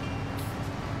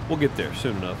 We'll get there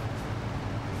soon enough.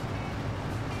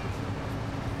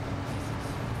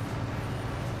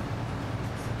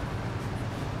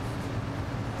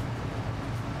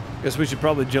 Guess we should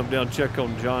probably jump down and check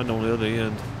on John on the other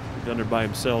end. He's down there by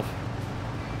himself.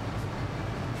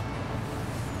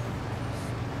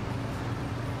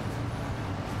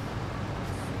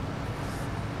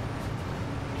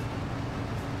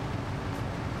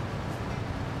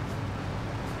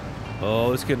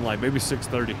 Oh, it's getting like maybe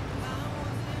 6:30.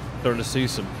 Starting to see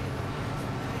some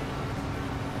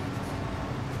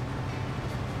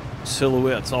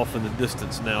silhouettes off in the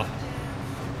distance now.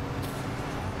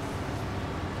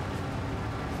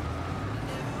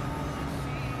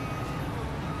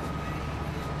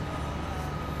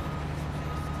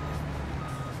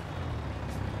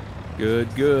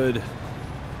 Good, good.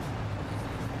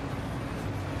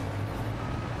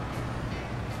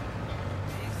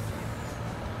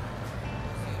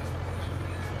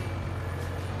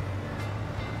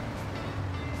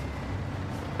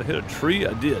 I hit a tree?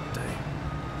 I did. Dang.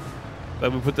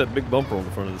 Glad we put that big bumper on the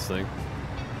front of this thing.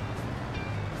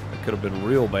 That could have been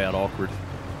real bad awkward.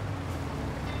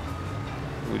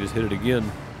 We just hit it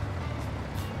again.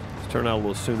 Let's turn out a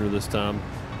little sooner this time.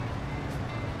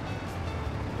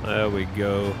 There we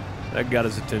go. That got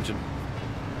his attention.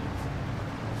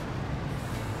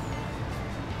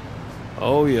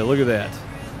 Oh yeah, look at that.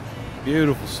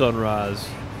 Beautiful sunrise.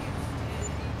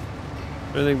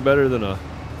 Anything better than a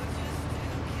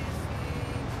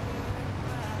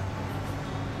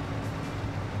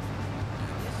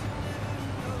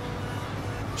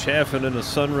chaffing in a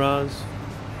sunrise?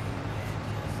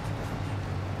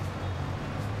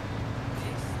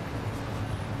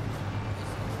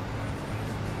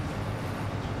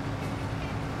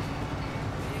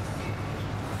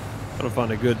 Trying to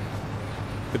find a good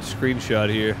screenshot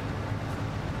here.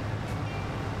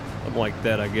 Something like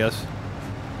that, I guess.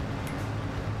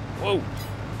 Whoa!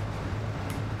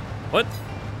 What?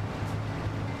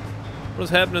 What's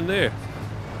happening there?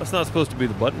 That's not supposed to be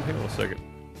the button. Hang on a second.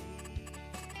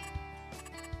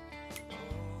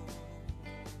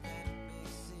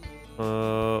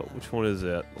 Which one is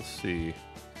that? Let's see.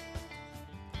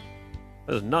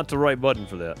 That is not the right button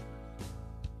for that.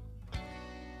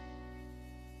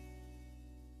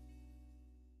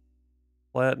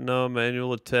 Platinum,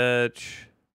 manual attach,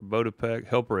 Boda pack,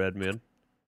 helper admin.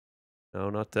 No,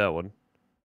 not that one.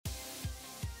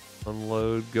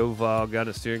 Unload, go file,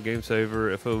 guidance steering, game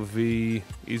saver, FOV,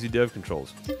 easy dev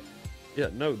controls. Yeah,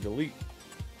 no, delete.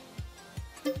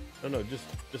 No,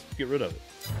 just get rid of it.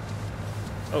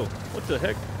 Oh, what the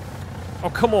heck? Oh,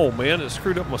 come on, man. It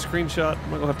screwed up my screenshot. I'm not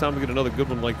going to have time to get another good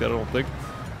one like that, I don't think.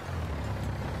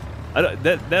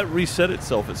 That reset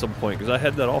itself at some point, because I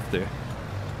had that off there.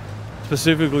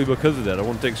 Specifically because of that. I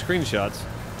want to take screenshots.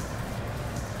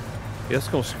 Yeah, it's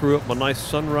going to screw up my nice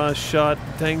sunrise shot.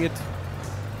 Dang it.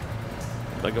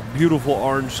 Like a beautiful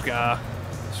orange sky.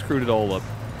 Screwed it all up.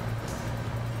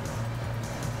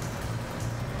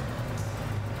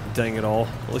 Dang it all.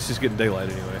 Well, let's just get in daylight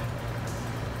anyway.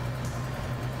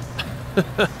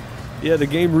 Yeah, the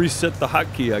game reset the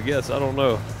hotkey, I guess. I don't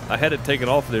know. I had it taken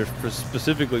off there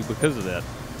specifically because of that.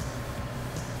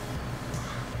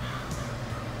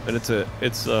 And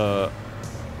it's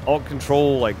alt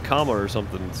control like comma or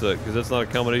something, because that's not a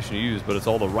combination you use, but it's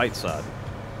all the right side.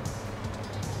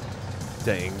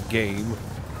 Dang game.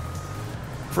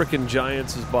 Frickin'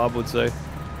 giants, as Bob would say.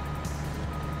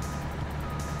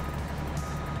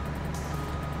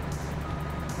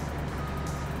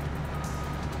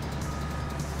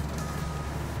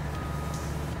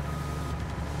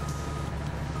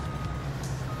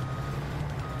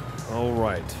 All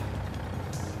right.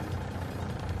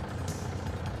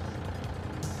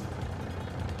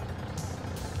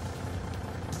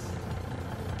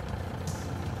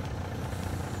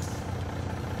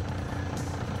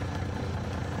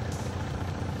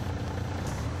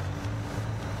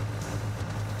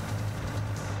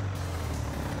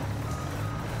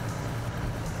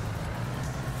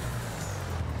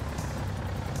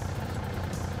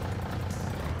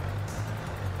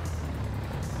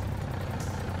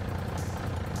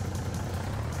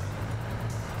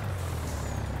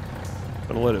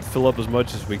 Gonna let it fill up as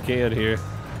much as we can here.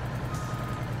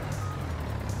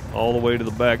 all the way to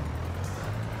the back.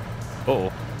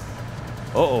 Uh-oh.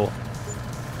 Uh-oh.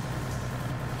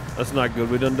 That's not good.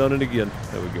 We done it again.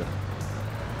 There we go.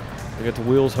 I got the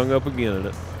wheels hung up again in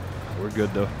it. We're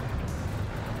good, though.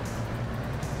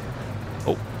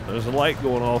 Oh, there's a light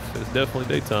going off. It's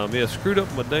definitely daytime. Yeah, screwed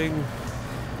up my dang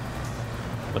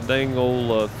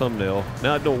old thumbnail.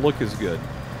 Now it don't look as good.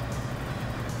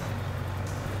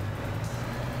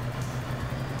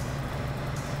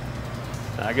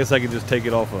 I guess I can just take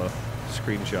it off a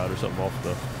screenshot or something off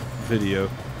the video.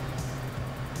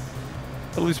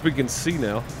 At least we can see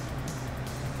now.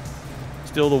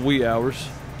 Still the wee hours.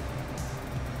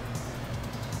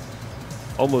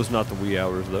 Almost not the wee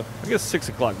hours, though. I guess 6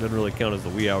 o'clock doesn't really count as the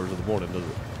wee hours of the morning, does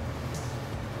it?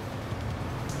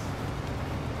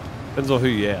 Depends on who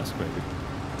you ask, maybe.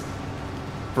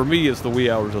 For me, it's the wee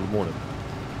hours of the morning.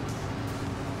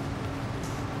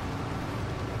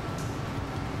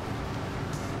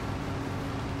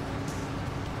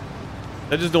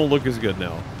 That just don't look as good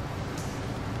now.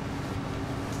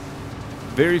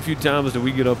 Very few times do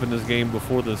we get up in this game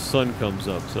before the sun comes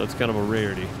up, so that's kind of a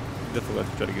rarity. Definitely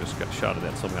have to try to get a shot of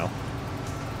that somehow.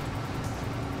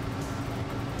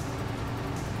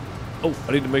 Oh,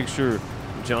 I need to make sure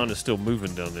John is still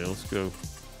moving down there. Let's go.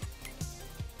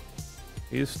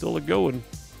 He is still a-going.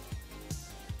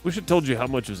 Wish it told you how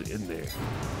much was in there.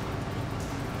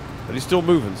 But he's still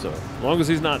moving, so as long as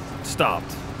he's not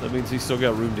stopped, that means he's still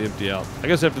got room to empty out. I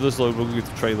guess after this load, we'll go get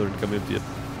the trailer and come empty it.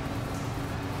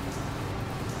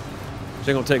 Which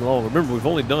ain't gonna take long. Remember, we've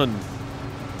only done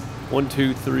 1,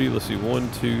 2, 3, let's see,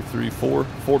 1, 2, 3, 4.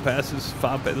 4 passes,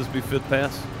 5 passes, this will be 5th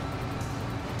pass.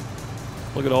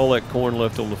 Look at all that corn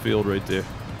left on the field right there.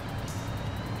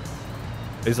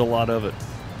 There's a lot of it.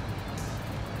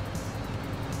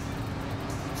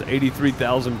 It's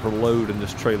 83,000 per load in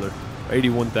this trailer.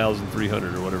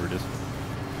 81,300 or whatever it is.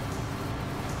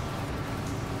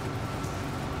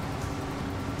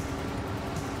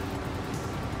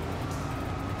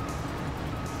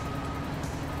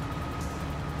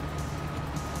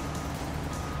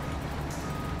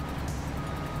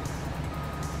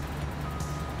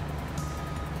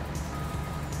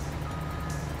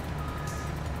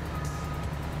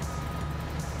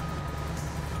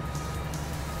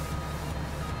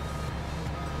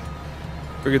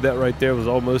 Figured that right there was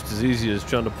almost as easy as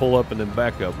trying to pull up and then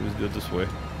back up. We just do it this way.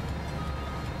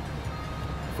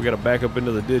 We got to back up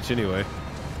into the ditch anyway.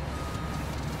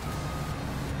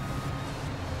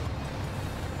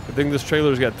 I think this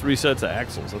trailer's got 3 sets of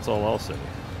axles. That's all I'll say.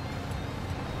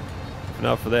 If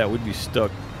not for that, we'd be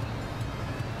stuck.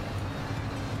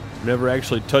 Never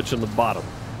actually touching the bottom.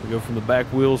 We go from the back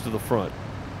wheels to the front.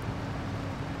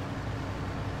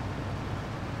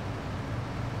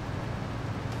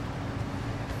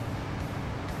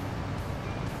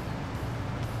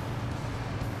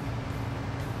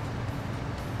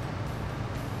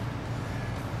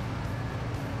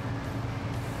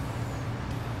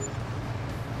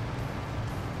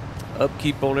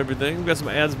 Upkeep on everything. We've got some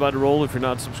ads about to roll if you're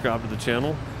not subscribed to the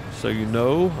channel. So you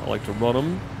know, I like to run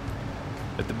them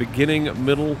at the beginning,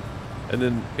 middle, and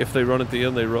then if they run at the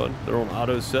end, they run. They're on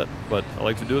auto set, but I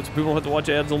like to do it so people don't have to watch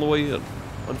ads on the way in.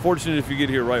 Unfortunate if you get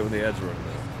here right when the ads are running out.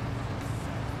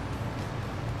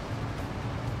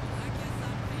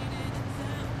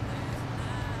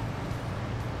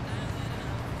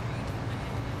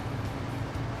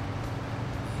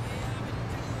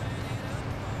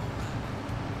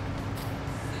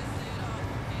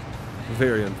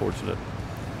 Very unfortunate.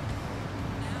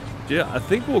 Yeah, I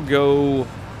think we'll go,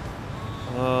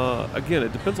 again,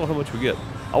 it depends on how much we get.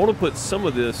 I want to put some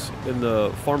of this in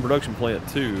the farm production plant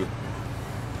too.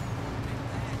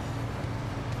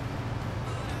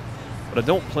 But I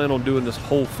don't plan on doing this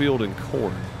whole field in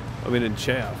corn. I mean in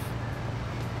chaff.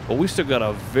 But we still got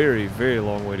a very, very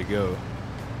long way to go.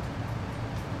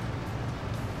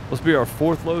 Let's be our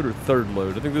 4th load or 3rd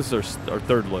load. I think this is our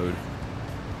 3rd load.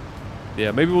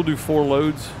 Yeah, maybe we'll do 4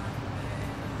 loads,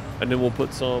 and then we'll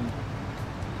put some.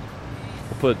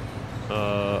 We'll put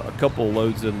a couple of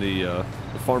loads in the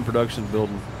farm production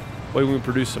building. Way we can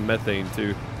produce some methane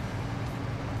too.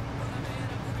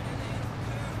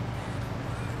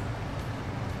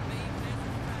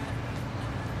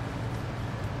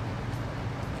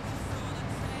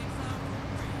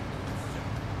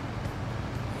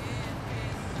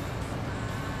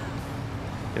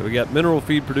 Yeah, we got mineral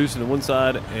feed producing on one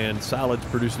side and solids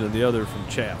producing on the other from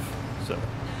chaff. So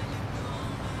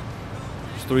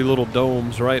there's 3 little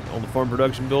domes right on the farm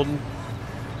production building.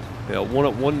 Yeah,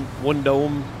 one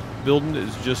dome building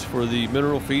is just for the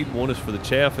mineral feed, 1 is for the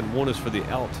chaff, and 1 is for the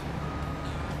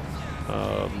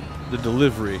the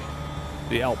delivery,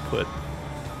 the output.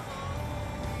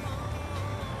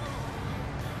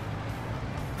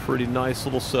 Pretty nice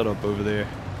little setup over there.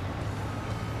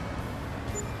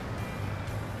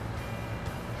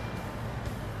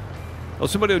 Oh,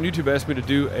 somebody on YouTube asked me to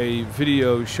do a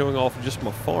video showing off just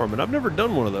my farm, and I've never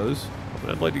done one of those. I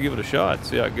mean, I'd like to give it a shot,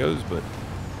 see how it goes, but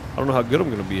I don't know how good I'm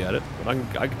going to be at it, but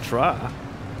I can try.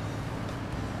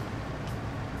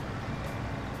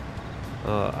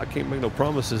 I can't make no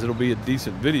promises it'll be a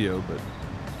decent video, but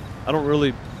I've never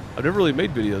really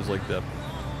made videos like that.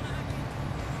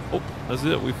 Oh, that's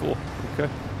it, we full. Okay.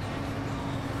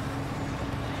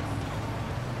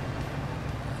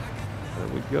 There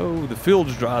we go. The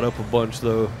field's dried up a bunch,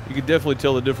 though. You could definitely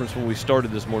tell the difference when we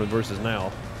started this morning versus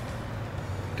now.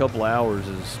 A couple of hours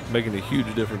is making a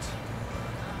huge difference.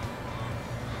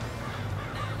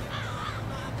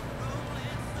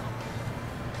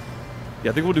 Yeah,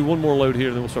 I think we'll do one more load here,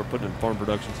 and then we'll start putting in farm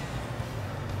productions.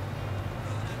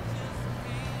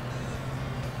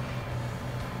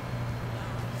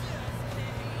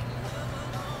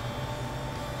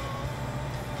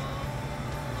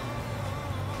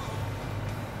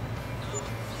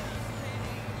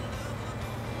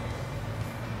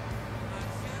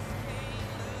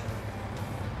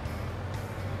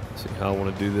 See how I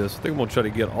want to do this. I think I'm going to try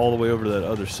to get all the way over to that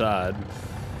other side.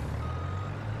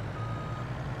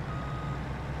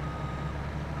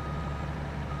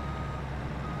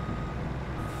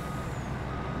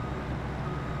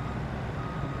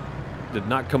 Did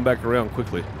not come back around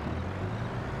quickly.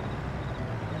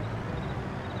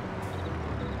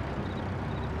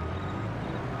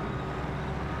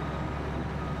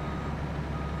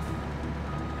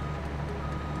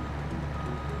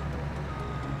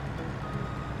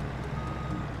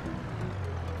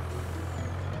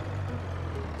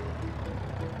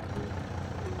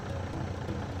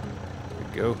 There we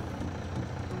go.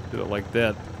 Do it like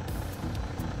that.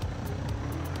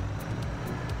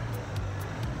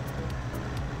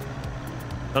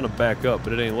 Trying to back up,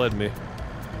 but it ain't letting me.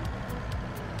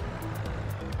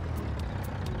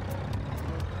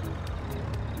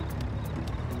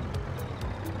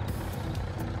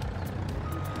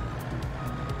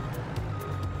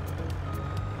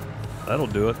 That'll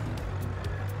do it.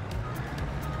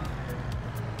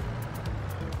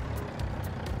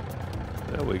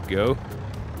 There we go.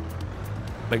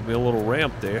 Make me a little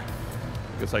ramp there.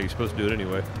 That's how you're supposed to do it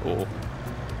anyway. Oh,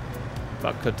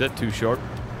 about cut that too sharp.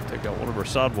 Take out one of our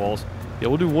sidewalls. Yeah,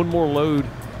 we'll do one more load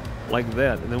like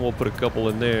that, and then we'll put a couple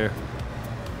in there.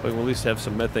 We'll at least have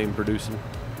some methane producing.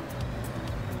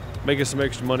 Make us some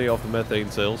extra money off the methane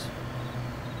sales.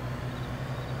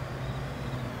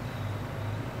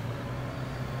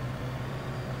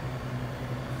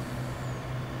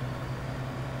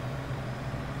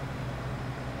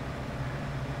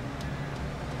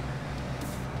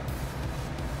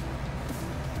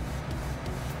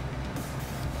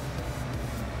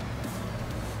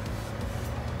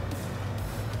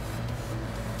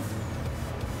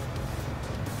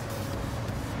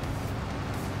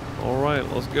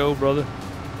 Alright, let's go, brother.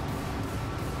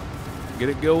 Get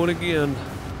it going again.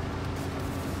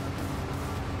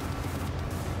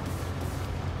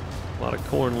 A lot of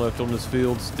corn left on this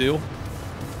field still.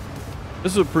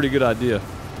 This is a pretty good idea.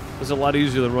 It's a lot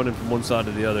easier than running from one side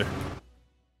to the other.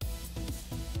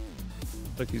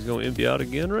 Looks like he's going to empty out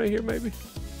again right here, maybe?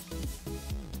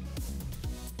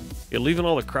 Yeah, leaving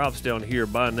all the crops down here,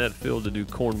 buying that field to do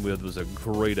corn with was a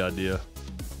great idea.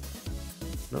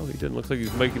 No, he didn't. Looks like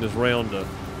he's making his round to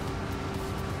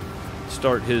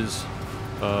start his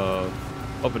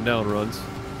up and down runs.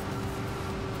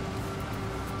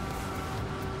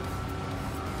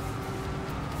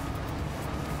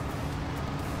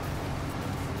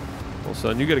 Well,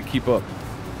 son, you got to keep up.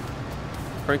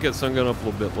 Crank that sun gun up a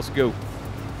little bit. Let's go.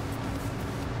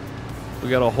 We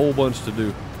got a whole bunch to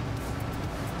do.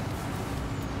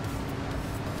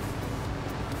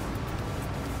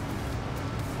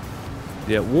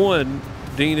 Yeah, one,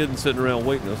 Dean isn't sitting around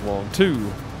waiting as long.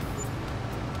 Two,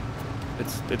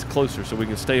 it's closer, so we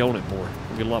can stay on it more.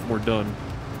 We get a lot more done.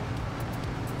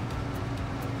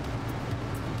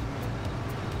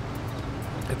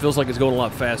 It feels like it's going a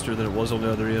lot faster than it was on the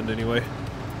other end anyway.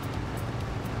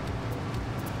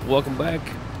 Welcome back,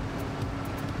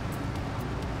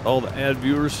 all the ad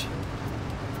viewers.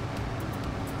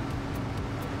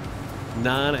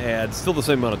 9 ads, still the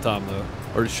same amount of time though,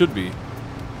 or it should be.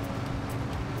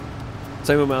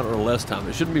 Same amount or less time.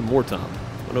 It shouldn't be more time.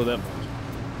 I know that much.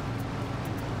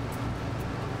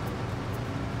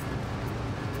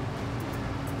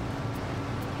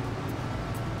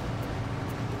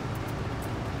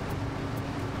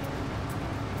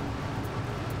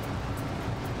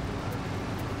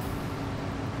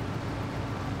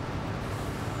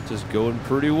 Just going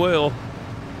pretty well.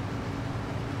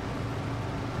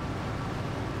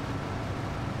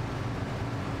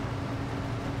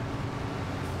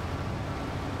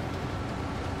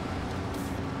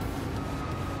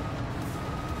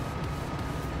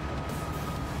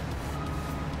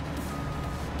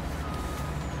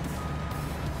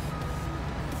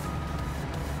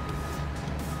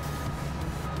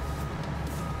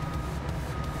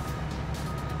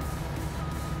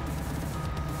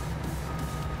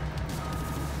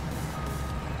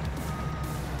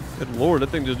 Good Lord, that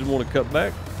thing just didn't want to cut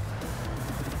back.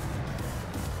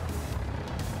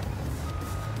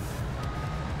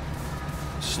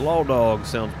 Slaw Dog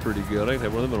sounds pretty good. I ain't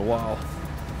had one of them in a while.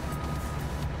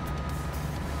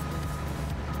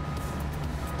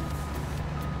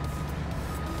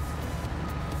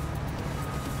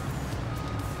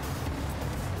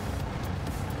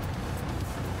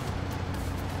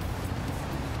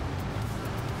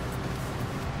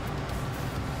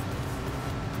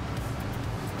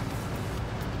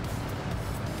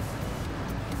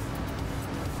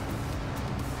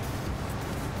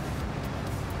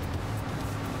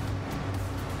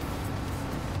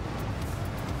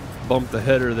 Bumped the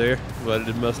header there, but it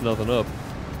didn't mess nothing up.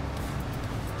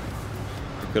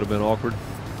 It could have been awkward.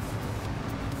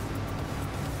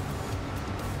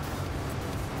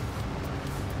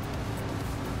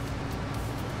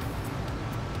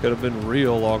 Could have been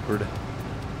real awkward.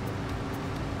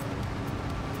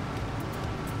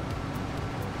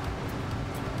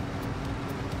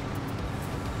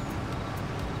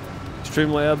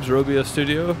 Streamlabs or OBS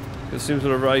Studio. It seems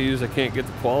whatever I use, I can't get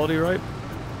the quality right.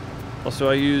 Also,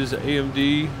 I use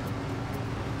AMD.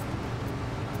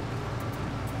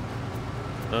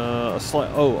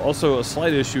 Also a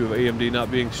slight issue of AMD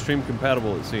not being stream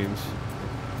compatible, it seems.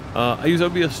 I use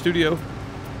OBS Studio,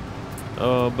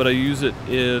 but I use it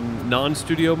in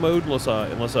non-studio mode unless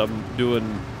I'm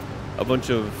doing a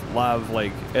bunch of live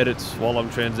like edits while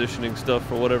I'm transitioning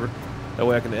stuff or whatever. That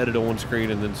way I can edit on one screen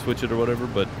and then switch it or whatever.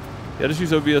 But yeah, I just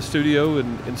use OBS Studio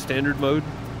in standard mode.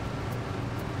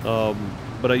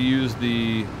 But I use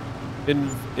the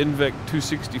INVEC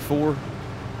 264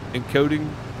 encoding,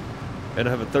 and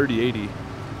I have a 3080.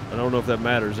 I don't know if that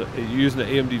matters. Are you using the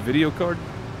AMD video card?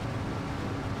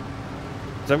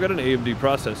 Because I've got an AMD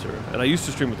processor, and I used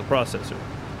to stream with the processor.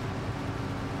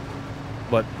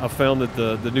 But I found that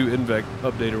the new INVEC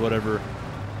update or whatever,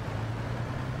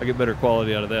 I get better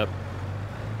quality out of that.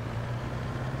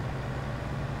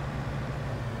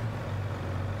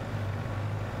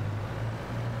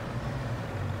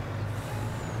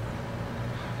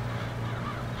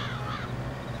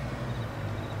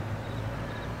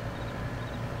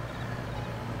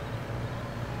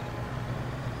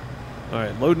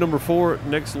 Alright, load number 4.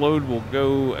 Next load will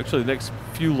go, actually the next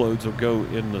few loads will go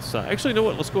in the silo. Actually, you know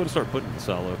what? Let's go ahead and start putting in the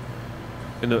silo.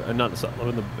 Not in the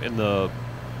silo, in the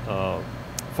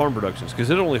farm productions, because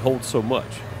it only holds so much.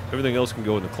 Everything else can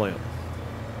go in the clamp.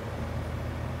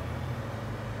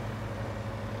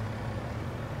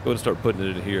 Go ahead and start putting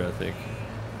it in here, I think.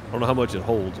 I don't know how much it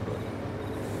holds, but...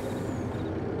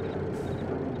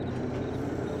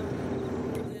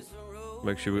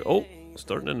 Make sure we... Oh!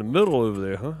 Starting in the middle over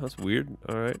there, huh? That's weird.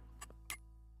 Alright.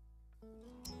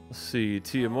 Let's see.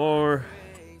 TMR.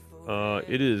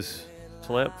 It is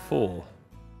slap full.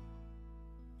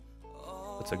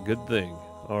 That's a good thing.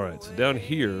 Alright, so down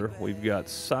here, we've got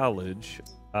silage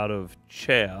out of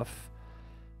chaff.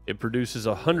 It produces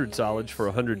 100 silage for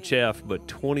 100 chaff, but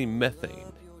 20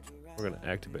 methane. We're going to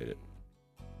activate it.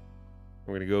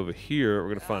 We're going to go over here. We're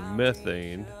going to find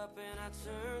methane.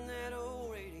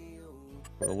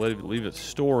 We're going to leave it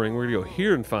storing. We're going to go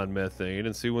here and find methane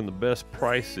and see when the best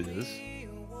price is.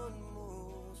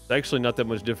 It's actually not that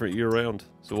much different year-round,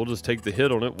 so we'll just take the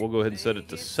hit on it. We'll go ahead and set it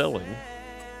to selling.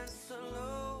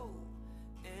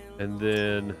 And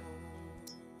then,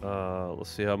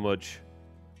 let's see how much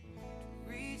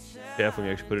chaff we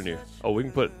can actually put in here. Oh, we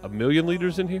can put 1 million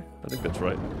liters in here? I think that's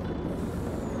right.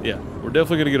 Yeah, we're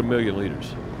definitely going to get 1 million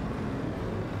liters.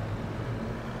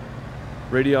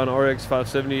 Radeon RX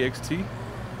 570 XT.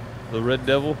 The Red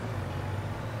Devil,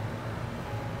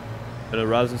 and a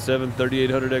Ryzen 7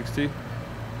 3800 XT.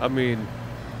 I mean,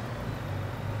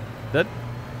 that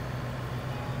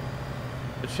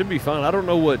it should be fine. I don't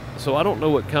know what. So I don't know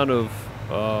what kind of.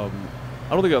 I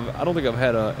don't think I've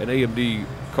had an AMD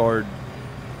card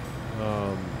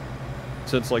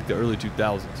since like the early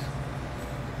 2000s.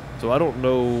 So I don't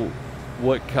know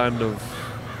what kind of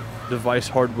device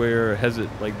hardware has it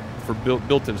like for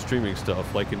built-in streaming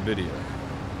stuff like NVIDIA.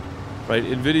 Right,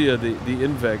 NVIDIA, the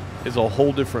INVEC is a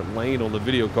whole different lane on the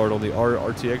video card on the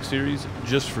RTX series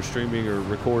just for streaming or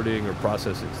recording or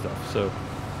processing stuff. So,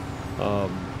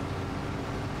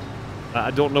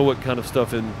 I don't know what kind of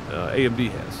stuff AMD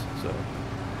has.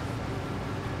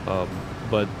 So,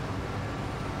 but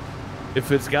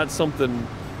if it's got something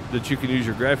that you can use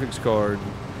your graphics card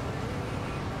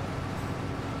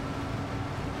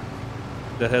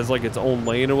that has like its own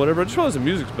lane or whatever, I just realized the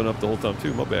music's been up the whole time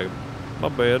too. My bad. My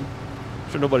bad.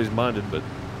 I'm sure nobody's minded, but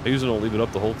I usually don't leave it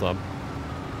up the whole time.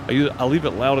 I leave it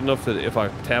loud enough that if I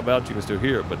tab out, you can still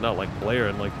hear it, but not like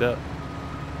blaring like that.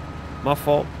 My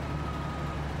fault.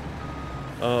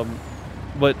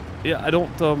 But yeah, I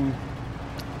don't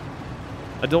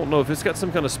know if it's got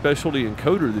some kind of specialty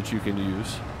encoder that you can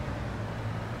use.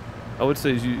 I would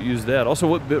say you use that. Also,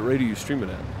 what bit rate are you streaming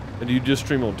at? And do you just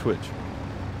stream on Twitch?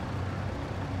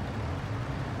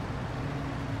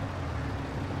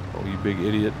 Oh, you big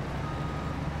idiot.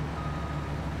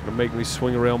 Gonna make me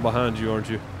swing around behind you, aren't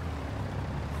you?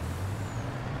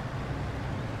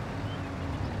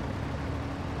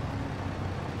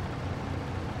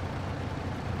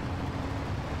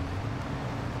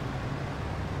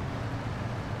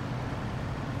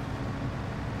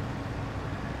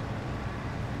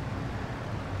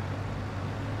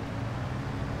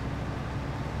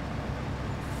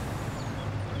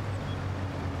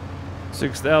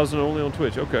 $6,000 only on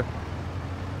Twitch. Okay.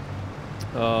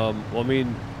 Well, I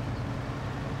mean,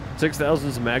 6,000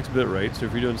 is the max bit rate. So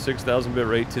if you're doing 6,000 bit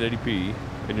rate 1080p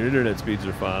and your internet speeds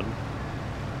are fine,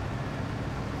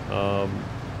 I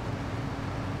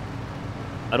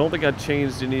don't think I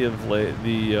changed any of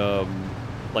the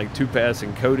like 2-pass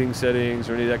encoding settings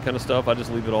or any of that kind of stuff. I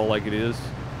just leave it all like it is.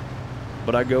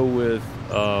 But I go with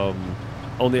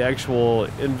on the actual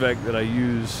NVEC that I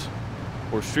use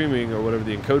for streaming or whatever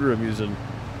the encoder I'm using,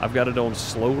 I've got it on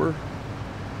slower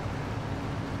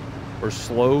or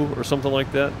slow or something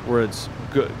like that, where it's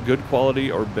good quality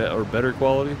or better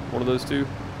quality, one of those two.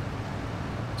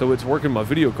 So it's working my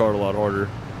video card a lot harder,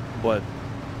 but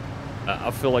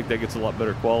I feel like that gets a lot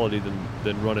better quality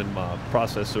than running my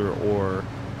processor or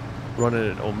running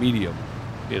it on medium,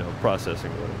 you know,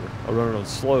 processing or whatever. I run it on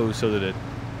slow so that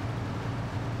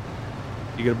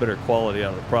you get a better quality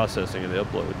out of the processing and the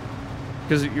upload.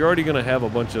 Because you're already going to have a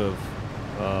bunch of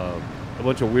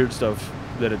weird stuff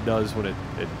that it does when it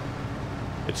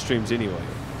streams anyway.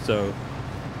 So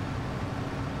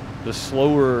the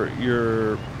slower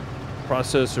your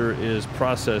processor is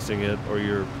processing it, or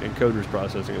your encoder's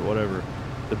processing it, whatever,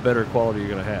 the better quality you're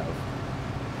going to have,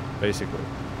 basically.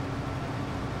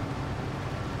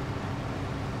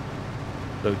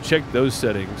 So check those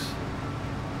settings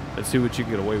and see what you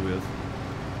can get away with.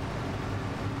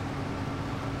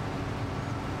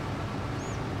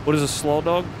 What is a slaw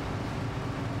dog?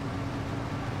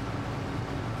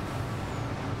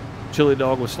 Chili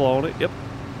dog with slaw on it, yep.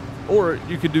 Or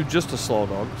you could do just a slaw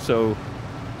dog, so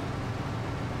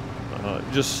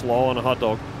just slaw on a hot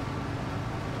dog.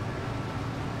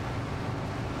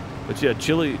 But yeah,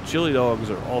 chili dogs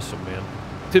are awesome, man.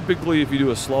 Typically, if you do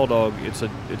a slaw dog, it's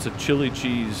a chili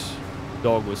cheese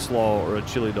dog with slaw or a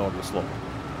chili dog with slaw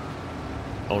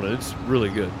on it. It's really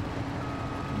good,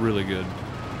 really good.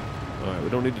 All right, we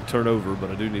don't need to turn over, but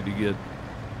I do need to get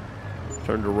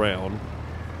turned around.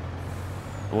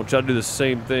 I'm gonna try to do the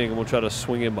same thing. I'm gonna try to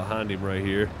swing in behind him right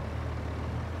here.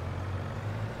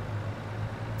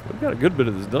 We've got a good bit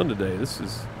of this done today. This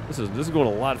is going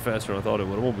a lot faster than I thought it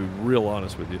would. I'm gonna be real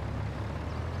honest with you.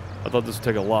 I thought this would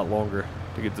take a lot longer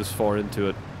to get this far into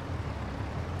it.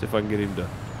 See if I can get him to.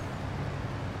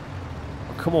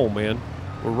 Oh, come on, man.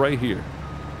 We're right here.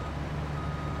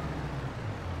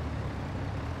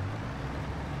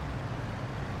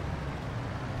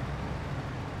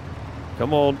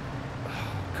 Come on.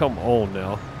 Come on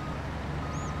now.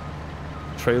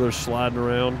 Trailer sliding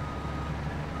around.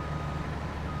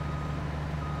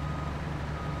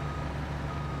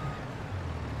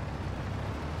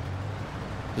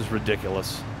 This is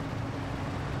ridiculous.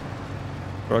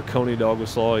 Or a coney dog with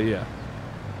slaw, yeah.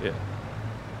 Yeah.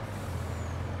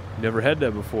 Never had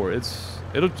that before.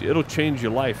 It'll change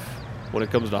your life when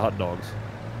it comes to hot dogs.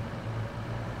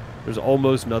 There's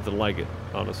almost nothing like it,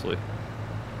 honestly.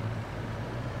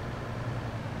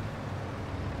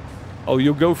 Oh,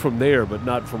 you'll go from there, but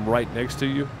not from right next to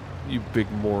you? You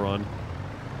big moron.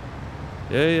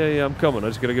 Yeah, I'm coming. I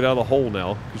just gotta get out of the hole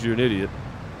now, because you're an idiot.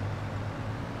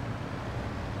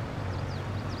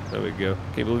 There we go.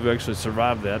 Can't believe we actually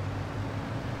survived that.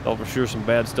 Thought for sure some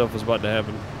bad stuff was about to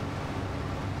happen.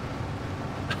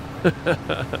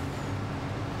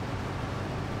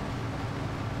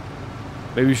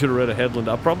 Maybe you should have read a headland.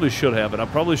 I probably should have, and I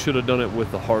probably should have done it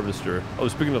with the harvester. Oh,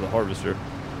 speaking of the harvester.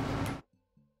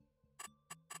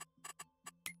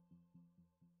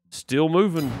 Still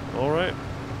moving. All right.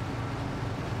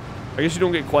 I guess you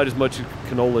don't get quite as much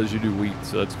canola as you do wheat,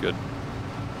 so that's good.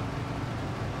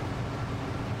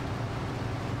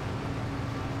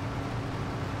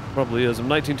 Probably is. I'm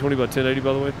 1920 by 1080,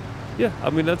 by the way. Yeah, I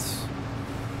mean that's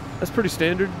pretty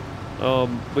standard.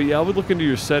 But yeah, I would look into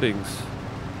your settings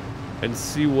and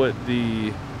see what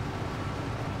the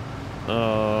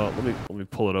let me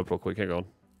pull it up real quick. Hang on.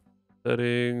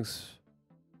 Settings.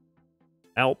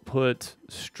 Output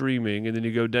streaming, and then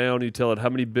you go down, you tell it how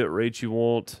many bit rates you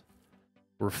want,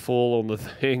 we're full on the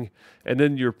thing. And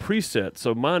then your preset.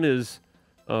 So mine is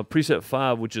preset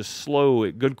 5, which is slow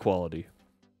at good quality.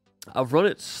 I've run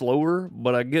it slower,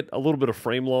 but I get a little bit of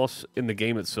frame loss in the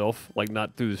game itself. Like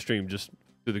not through the stream, just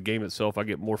through the game itself. I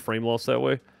get more frame loss that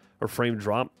way, or frame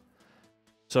drop.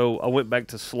 So I went back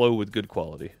to slow with good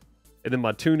quality. And then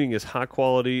my tuning is high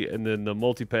quality, and then the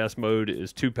multipass mode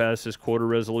is 2 passes, quarter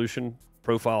resolution,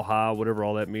 profile high, whatever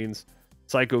all that means.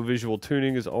 Psycho visual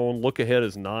tuning is on, look ahead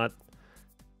is not.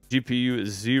 GPU is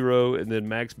 0, and then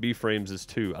max B frames is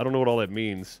 2. I don't know what all that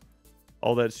means.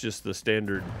 All that's just the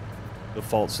standard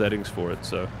default settings for it.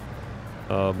 So,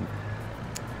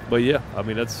 but yeah, I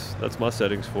mean that's my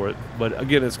settings for it. But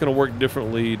again, it's going to work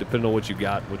differently depending on what you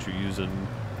got, what you're using,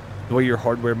 the way your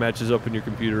hardware matches up in your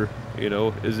computer. You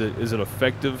know, is it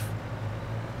effective?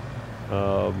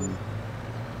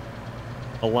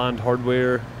 Aligned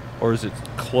hardware, or is it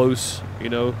close? You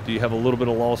know, do you have a little bit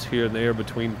of loss here and there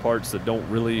between parts that don't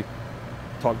really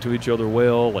talk to each other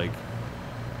well? Like,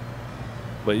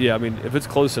 but yeah, I mean, if it's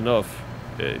close enough,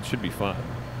 it should be fine.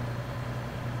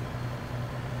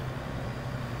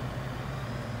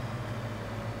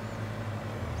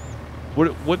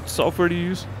 What software do you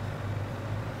use?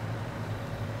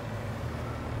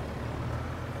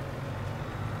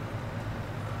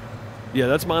 Yeah,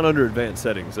 that's mine under advanced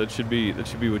settings. That should be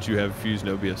what you have fused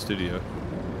in OBS Studio.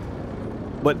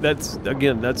 But that's on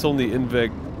the NVENC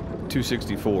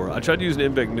 264. I tried to use an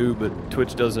NVENC new, but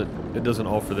Twitch doesn't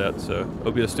offer that. So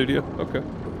OBS Studio, okay.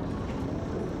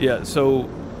 Yeah, so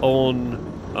on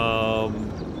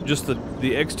just the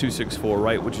X264,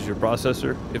 right, which is your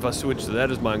processor. If I switch to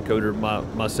that as my encoder,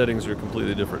 my settings are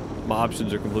completely different. My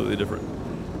options are completely different.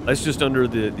 That's just under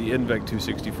the NVENC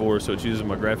 264, so it's using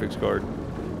my graphics card.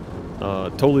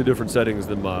 Totally different settings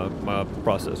than my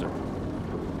processor.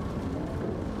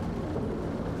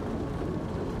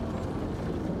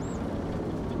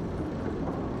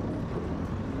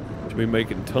 Should be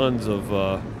making tons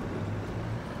of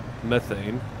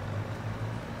methane.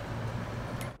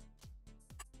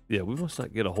 Yeah, we must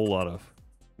not get a whole lot of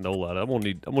canola. I'm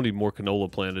gonna need more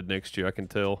canola planted next year. I can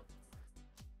tell.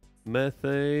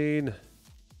 Methane.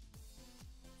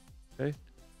 Okay.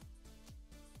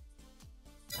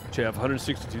 Chav,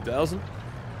 162,000.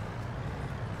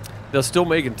 They're still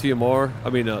making TMR. I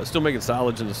mean, still making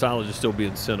silage, and the silage is still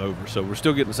being sent over. So we're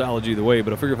still getting silage either way.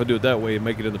 But I figure if I do it that way and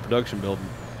make it in the production building,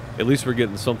 at least we're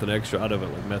getting something extra out of it,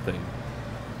 like methane.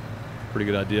 Pretty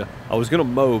good idea. I was gonna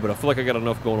mow, but I feel like I got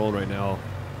enough going on right now.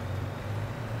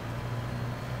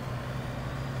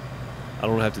 I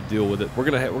don't have to deal with it. We're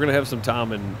gonna have some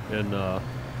time in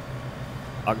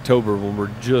October when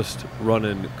we're just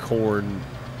running corn,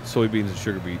 soybeans, and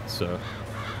sugar beets. So.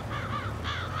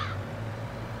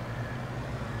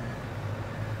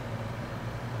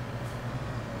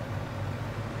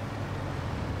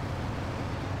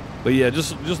 But yeah,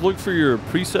 just look for your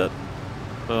preset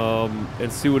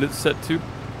and see what it's set to.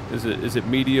 Is it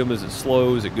medium? Is it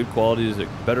slow? Is it good quality? Is it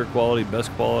better quality?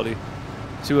 Best quality?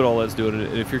 See what all that's doing.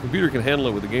 And if your computer can handle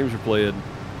it with the games you're playing,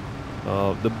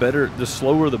 the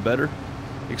slower the better.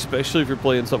 Especially if you're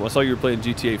playing something. I saw you were playing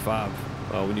GTA 5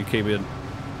 when you came in.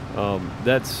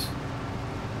 That's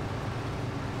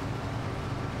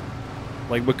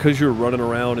like, because you're running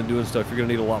around and doing stuff, you're gonna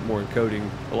need a lot more encoding,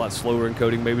 a lot slower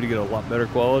encoding, maybe to get a lot better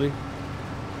quality.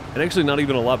 And actually, not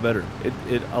even a lot better.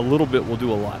 It a little bit will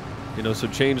do a lot. You know, so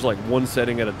change like one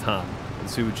setting at a time and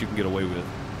see what you can get away with.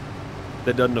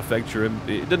 That doesn't affect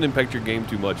it doesn't impact your game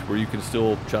too much, where you can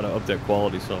still try to up that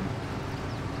quality some.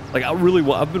 Like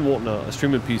I've been wanting a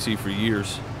streaming PC for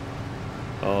years.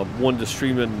 One to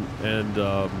stream and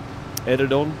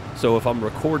edit on. So if I'm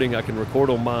recording, I can record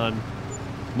on mine,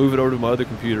 move it over to my other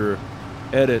computer,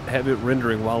 edit, have it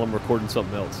rendering while I'm recording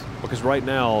something else. Because right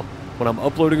now, when I'm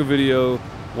uploading a video,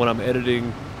 when I'm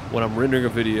editing, when I'm rendering a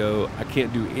video, I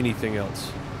can't do anything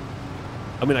else.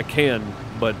 I mean, I can,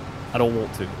 but I don't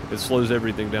want to. It slows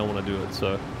everything down when I do it.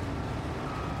 So,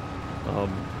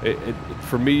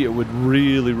 for me, it would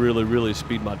really, really, really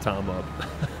speed my time up.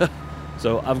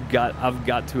 So I've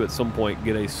got to at some point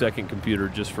get a second computer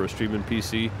just for a streaming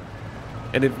PC.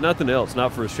 And if nothing else,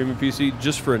 not for a streaming PC,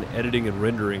 just for an editing and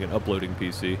rendering and uploading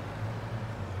PC.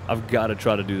 I've got to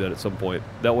try to do that at some point.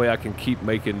 That way I can keep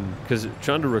making, because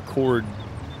trying to record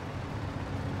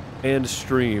and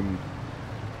stream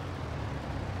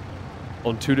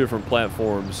on 2 different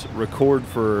platforms, record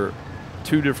for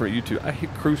 2 different YouTube, I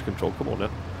hit cruise control, come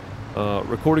on now.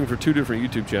 Recording for 2 different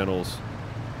YouTube channels,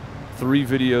 3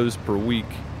 videos per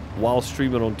week, while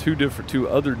streaming on 2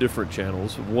 other different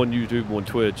channels, one YouTube, one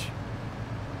Twitch.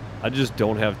 I just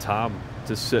don't have time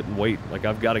to sit and wait. Like,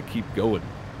 I've got to keep going.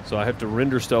 So I have to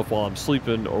render stuff while I'm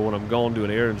sleeping or when I'm gone doing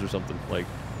errands or something. Like,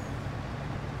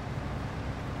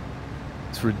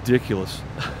 it's ridiculous.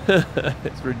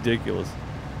 It's ridiculous.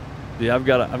 Yeah, I've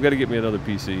got to get me another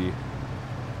PC.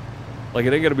 Like,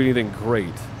 it ain't got to be anything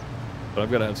great, but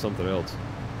I've got to have something else.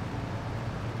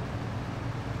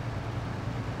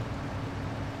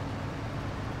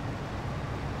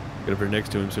 Get up here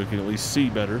next to him so he can at least see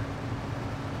better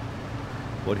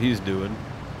what he's doing.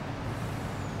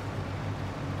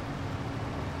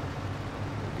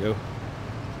 There we go.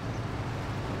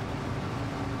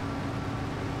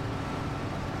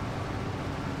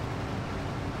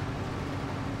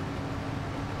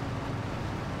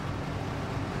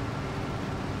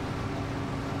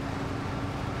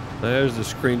 There's the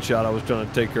screenshot I was trying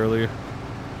to take earlier.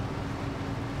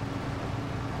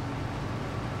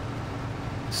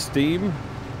 Steam,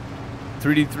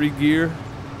 3D3 gear.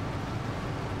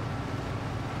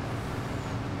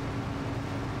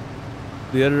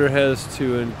 The editor has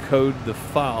to encode the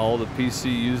file the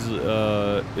PC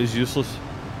is useless.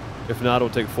 If not, it'll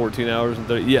take 14 hours and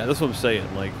 30. Yeah, that's what I'm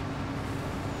saying. Like,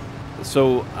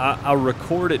 so I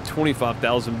record at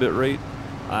 25,000 bit rate.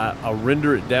 I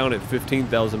render it down at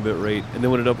 15,000 bit rate, and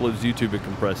then when it uploads YouTube, it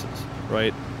compresses,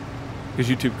 right? Because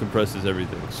YouTube compresses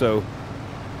everything. So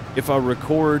if I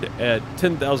record at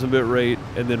 10,000 bit rate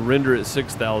and then render at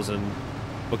 6,000,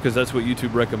 because that's what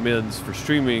YouTube recommends for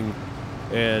streaming,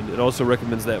 and it also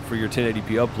recommends that for your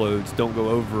 1080p uploads, don't go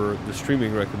over the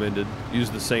streaming recommended, use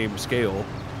the same scale.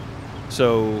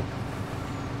 So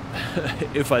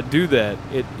if I do that,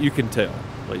 you can tell.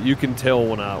 Like, you can tell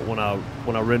when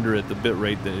I render at the bit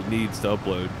rate that it needs to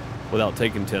upload without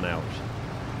taking 10 hours.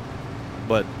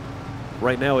 But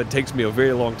right now it takes me a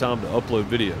very long time to upload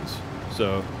videos.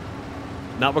 So,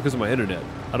 not because of my internet.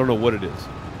 I don't know what it is.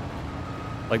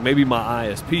 Like, maybe my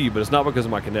ISP, but it's not because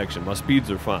of my connection. My speeds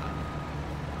are fine.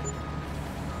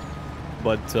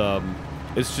 But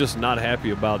it's just not happy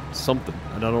about something,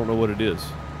 and I don't know what it is.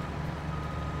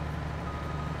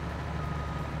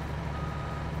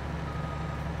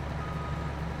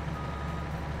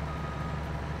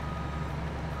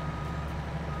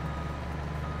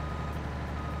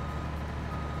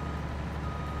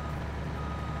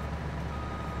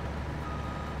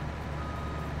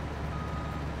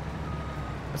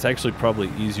 It's actually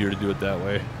probably easier to do it that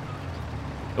way.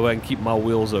 That way I can keep my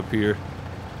wheels up here.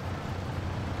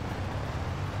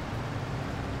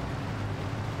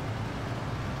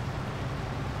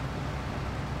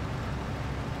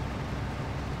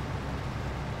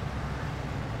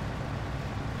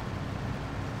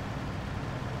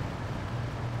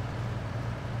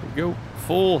 There we go.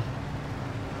 Full.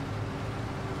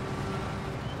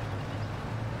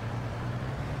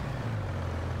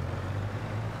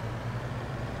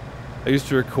 I used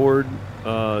to record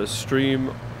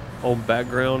stream on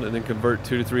background and then convert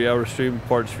 2 to 3 hour stream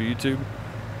parts for YouTube.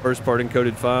 First part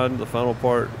encoded fine. The final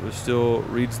part still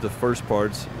reads the first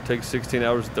parts. It takes 16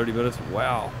 hours and 30 minutes.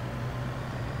 Wow.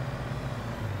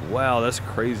 Wow, that's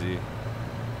crazy.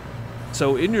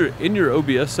 So in your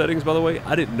OBS settings, by the way,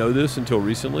 I didn't know this until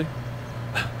recently.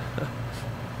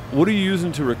 What are you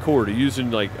using to record? Are you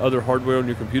using like other hardware on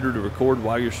your computer to record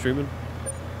while you're streaming?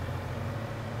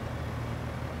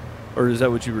 Or is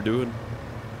that what you were doing?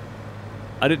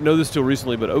 I didn't know this till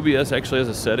recently, but OBS actually has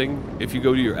a setting. If you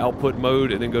go to your output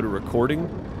mode and then go to recording,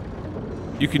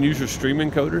 you can use your stream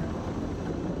encoder.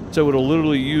 So it'll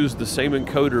literally use the same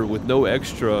encoder with no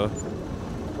extra.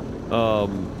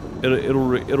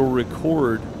 It'll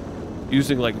record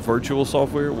using like virtual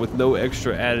software with no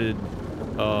extra added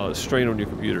strain on your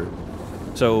computer.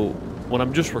 So when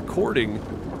I'm just recording,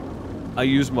 I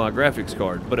use my graphics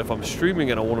card, but if I'm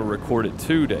streaming and I want to record it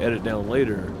too to edit down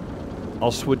later,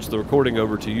 I'll switch the recording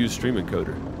over to use stream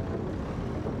encoder.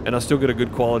 And I still get a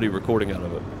good quality recording out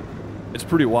of it. It's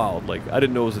pretty wild. Like, I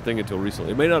didn't know it was a thing until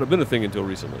recently. It may not have been a thing until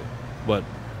recently, but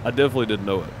I definitely didn't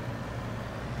know it.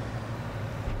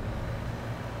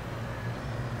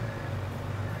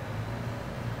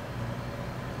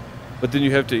 But then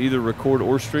you have to either record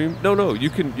or stream? No, you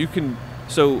can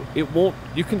so it won't,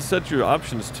 you can set your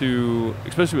options to,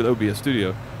 especially with OBS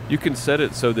Studio, you can set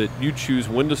it so that you choose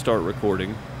when to start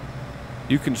recording.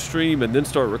 You can stream and then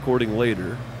start recording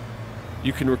later.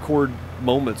 You can record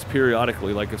moments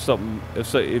periodically, like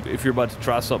if you're about to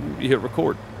try something, you hit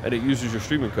record and it uses your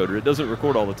stream encoder. It doesn't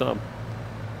record all the time.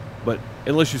 But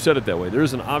unless you set it that way, there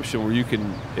is an option where you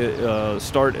can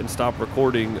start and stop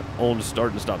recording on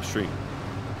start and stop stream.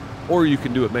 Or you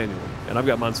can do it manually, and I've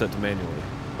got mine set to manually.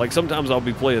 Like, sometimes I'll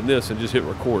be playing this and just hit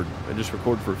record, and just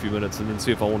record for a few minutes and then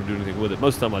see if I want to do anything with it.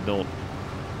 Most of the time I don't.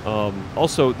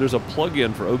 Also, there's a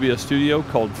plugin for OBS Studio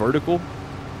called Vertical,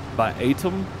 by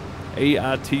Atom,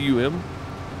 A-I-T-U-M.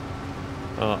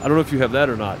 I don't know if you have that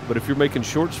or not, but if you're making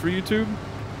shorts for YouTube,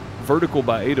 Vertical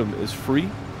by Atom is free,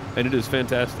 and it is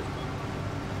fantastic.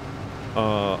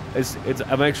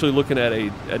 I'm actually looking at a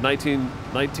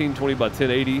 1920 by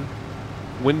 1080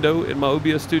 window in my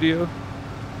OBS studio,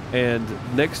 and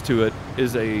next to it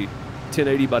is a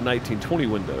 1080 by 1920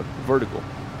 window, vertical,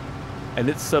 and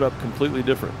it's set up completely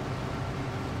different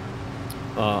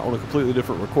on a completely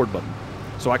different record button,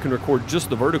 so I can record just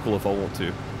the vertical if I want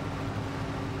to.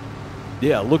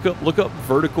 Yeah, look up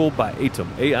Vertical by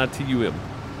Atom, A-I-T-U-M.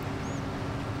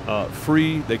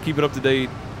 Free. They keep it up to date.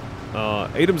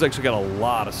 Atom's actually got a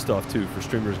lot of stuff too for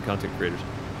streamers and content creators.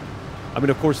 I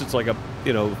mean, of course, it's like a,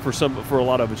 you know, for a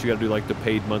lot of it, you got to do like the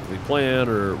paid monthly plan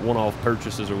or one-off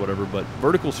purchases or whatever. But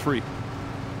Vertical's free,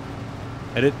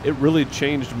 and it really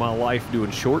changed my life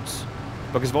doing shorts.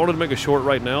 Because if I wanted to make a short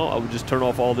right now, I would just turn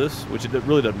off all this, which it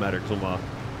really doesn't matter because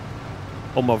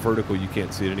on my Vertical you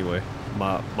can't see it anyway.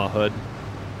 My HUD.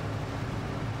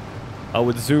 I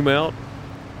would zoom out,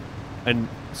 and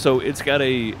so it's got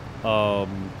a I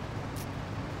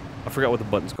forgot what the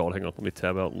button's called. Hang on, let me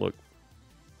tab out and look.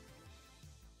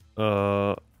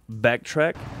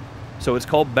 Backtrack. So it's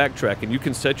called backtrack, and you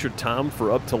can set your time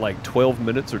for up to like 12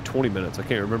 minutes or 20 minutes. I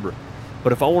can't remember.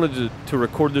 But if I wanted to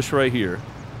record this right here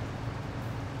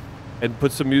and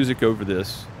put some music over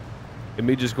this, and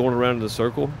me just going around in a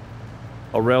circle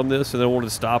around this, and then I wanted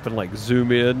to stop and like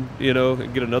zoom in, you know,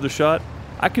 and get another shot,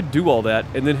 I could do all that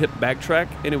and then hit backtrack,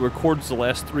 and it records the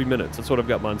last 3 minutes. That's what I've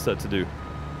got mine set to do.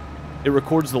 It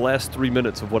records the last 3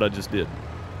 minutes of what I just did.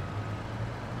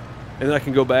 And then I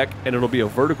can go back, and it'll be a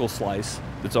vertical slice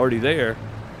that's already there,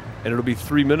 and it'll be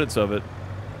 3 minutes of it.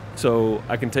 So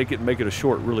I can take it and make it a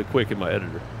short really quick in my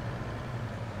editor.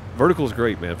 Vertical is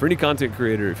great, man. For any content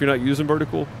creator, if you're not using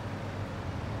Vertical,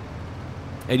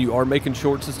 and you are making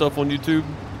shorts and stuff on YouTube,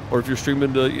 or if you're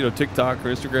streaming to, you know, TikTok or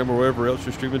Instagram or wherever else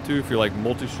you're streaming to, if you're like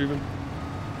multi-streaming,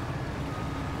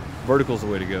 Vertical's the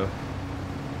way to go.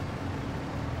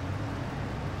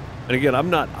 And again, I'm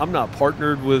not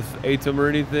partnered with Atom or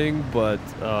anything, but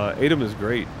Atom is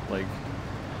great. Like,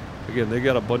 again, they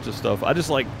got a bunch of stuff. I just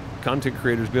like content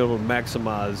creators be able to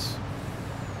maximize,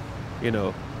 you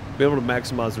know, be able to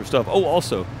maximize their stuff. Oh,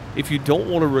 also, if you don't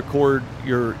want to record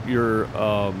your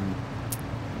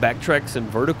backtracks in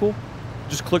Vertical,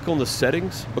 just click on the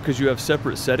settings, because you have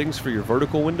separate settings for your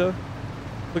Vertical window.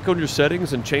 Click on your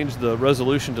settings and change the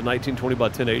resolution to 1920 by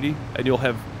 1080, and you'll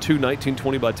have two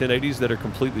 1920 by 1080s that are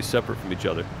completely separate from each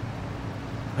other.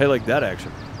 I like that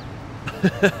action.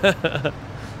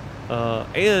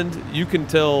 And you can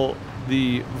tell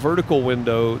the Vertical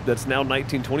window that's now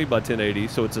 1920 by 1080,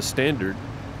 so it's a standard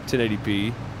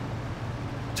 1080p,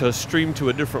 to stream to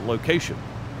a different location.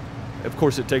 Of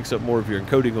course, it takes up more of your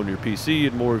encoding on your PC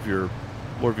and more of your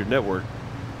network.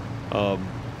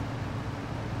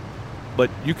 But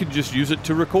you can just use it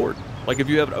to record. Like if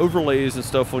you have overlays and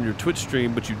stuff on your Twitch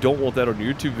stream, but you don't want that on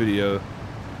your YouTube video,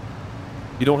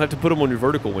 you don't have to put them on your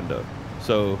Vertical window.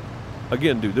 So,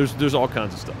 again, dude, there's all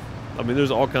kinds of stuff. I mean, there's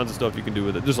all kinds of stuff you can do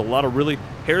with it. There's a lot of really...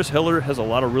 Harris Heller has a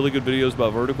lot of really good videos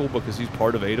about Vertical because he's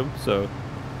part of Atom, so...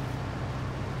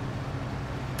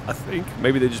 I think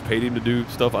maybe they just paid him to do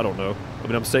stuff. I don't know. I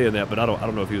mean, I'm saying that, but I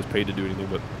don't know if he was paid to do anything.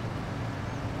 But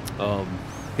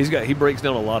he breaks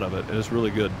down a lot of it, and it's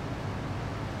really good.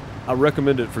 I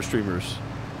recommend it for streamers,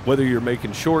 whether you're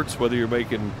making shorts, whether you're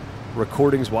making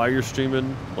recordings while you're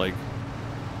streaming. Like,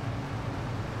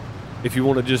 if you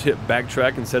want to just hit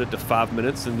backtrack and set it to 5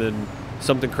 minutes, and then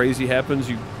something crazy happens,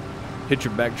 you hit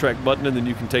your backtrack button, and then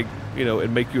you can take, you know,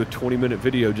 and make you a 20-minute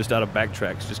video just out of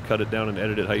backtracks. Just cut it down and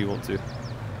edit it how you want to.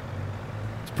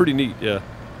 Pretty neat, yeah.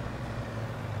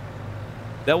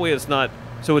 That way it's not,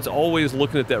 so it's always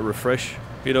looking at that refresh,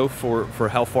 you know, for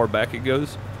how far back it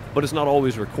goes, but it's not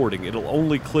always recording. It'll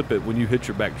only clip it when you hit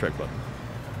your backtrack button.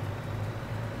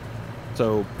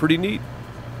 So, pretty neat.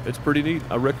 It's pretty neat.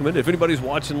 I recommend it. If anybody's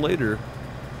watching later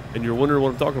and you're wondering what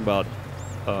I'm talking about,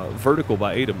 Vertical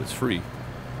by Atom, it's free.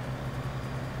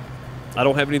 I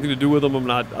don't have anything to do with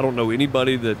them. I don't know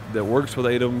anybody that works with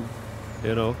Atom,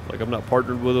 you know, like I'm not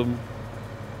partnered with them.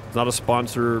 It's not a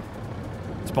sponsor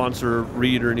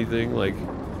read or anything. Like,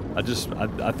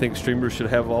 I think streamers should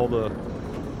have all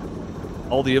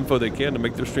the info they can to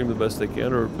make their stream the best they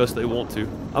can or best they want to.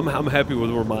 I'm happy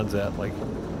with where mine's at. Like,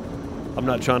 I'm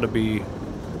not trying to be,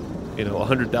 you know,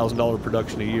 $100,000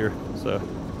 production a year. So,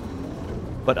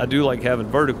 but I do like having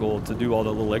Vertical to do all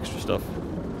the little extra stuff.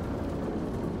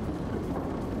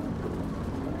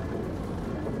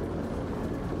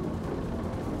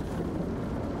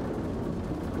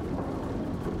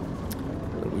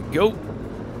 Go.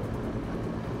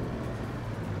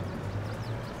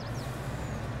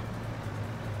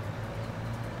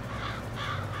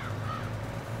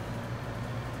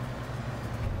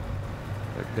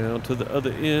 Back down to the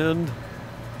other end.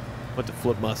 I'm about to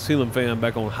flip my ceiling fan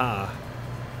back on high.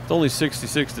 It's only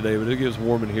 66 today, but it gets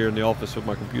warm in here in the office with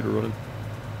my computer running.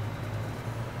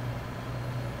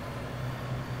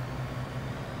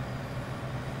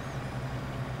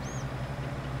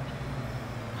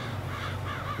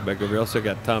 Go back over here. Also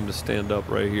got time to stand up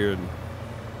right here and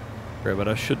grab what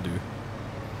I should do.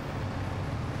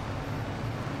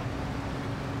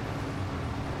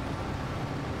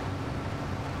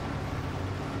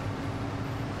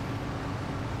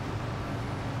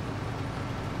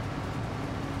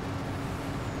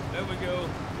 There we go.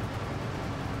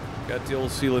 Got the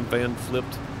old ceiling fan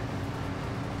flipped.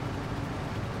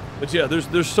 But yeah,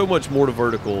 there's so much more to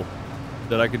vertical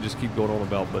that I could just keep going on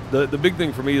about. But the big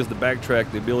thing for me is the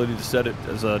backtrack, the ability to set it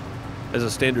as a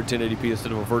standard 1080p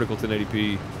instead of a vertical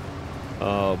 1080p,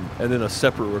 and then a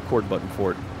separate record button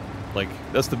for it. Like,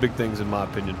 that's the big things in my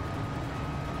opinion.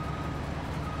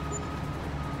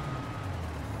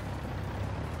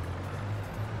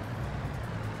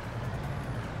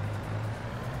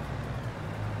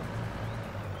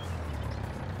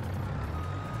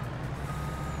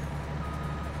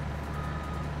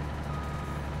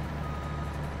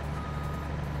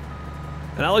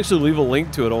 And I'll actually leave a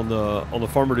link to it on the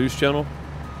Farmer Deuce channel.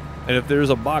 And if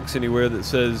there's a box anywhere that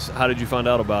says, "How did you find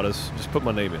out about us?" just put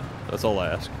my name in. That's all I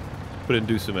ask. Put in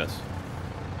Deuce MS.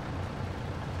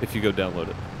 If you go download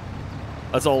it.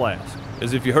 That's all I ask.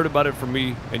 Is if you heard about it from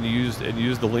me and you used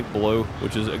the link below,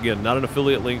 which is again not an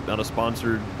affiliate link, not a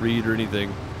sponsored read or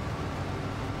anything.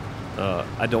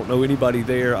 I don't know anybody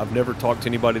there. I've never talked to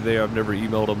anybody there. I've never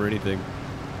emailed them or anything.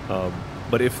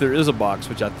 But if there is a box,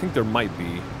 which I think there might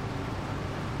be,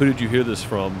 who did you hear this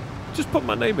from? Just put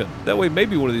my name in. That way,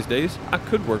 maybe one of these days, I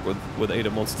could work with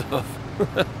Adam on stuff.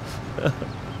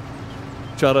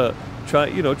 try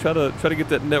to get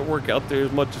that network out there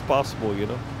as much as possible. You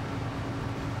know.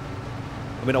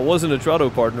 I mean, I wasn't a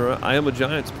Nitrado partner. I am a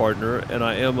Giants partner, and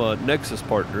I am a Nexus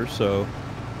partner. So,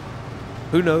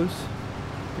 who knows?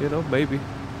 You know, maybe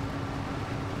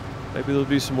there'll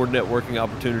be some more networking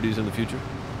opportunities in the future.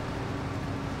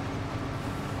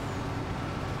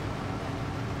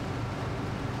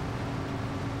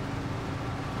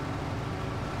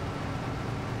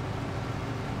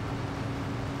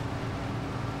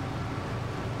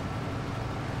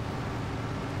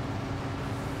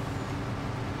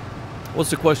 What's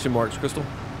the question marks, Crystal?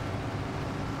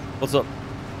 What's up?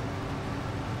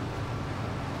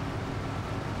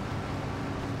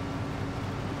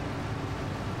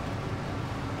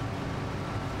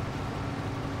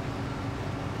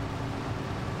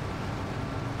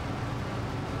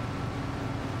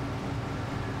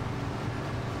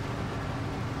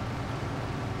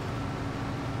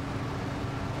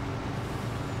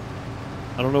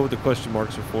 I don't know what the question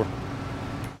marks are for.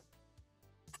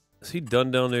 Is he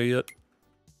done down there yet?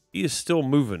 He is still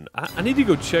moving. I need to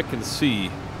go check and see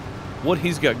what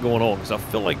he's got going on, because I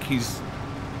feel like he's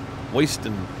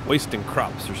wasting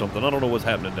crops or something. I don't know what's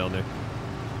happening down there.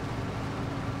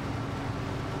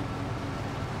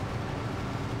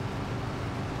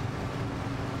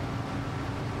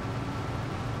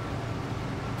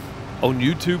 On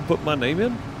YouTube, put my name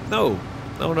in? No.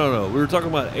 We were talking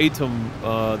about Atom,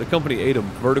 the company Atom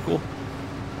Vertical.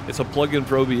 It's a plugin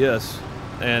for OBS.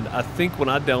 And I think when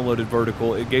I downloaded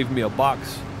Vertical, it gave me a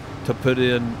box to put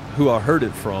in who I heard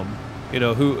it from, you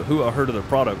know, who I heard of the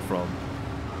product from.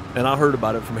 And I heard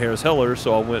about it from Harris Heller,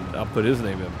 so I put his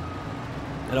name in.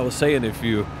 And I was saying, I'm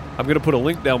going to put a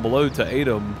link down below to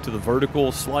Atom, to the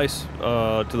Vertical slice,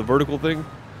 to the Vertical thing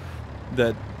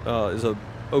that is a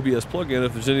OBS plugin.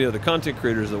 If there's any other content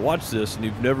creators that watch this and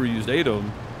you've never used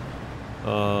Atom,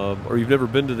 or you've never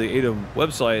been to the Atom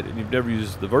website and you've never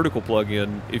used the Vertical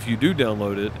plugin, if you do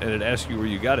download it and it asks you where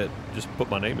you got it, just put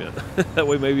my name in. That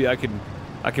way maybe I can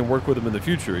work with them in the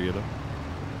future, you know.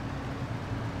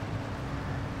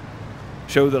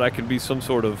 Show that I can be some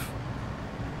sort of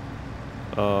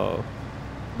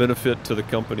benefit to the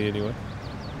company anyway.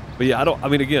 But yeah,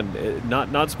 again,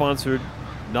 not sponsored,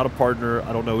 not a partner.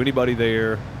 I don't know anybody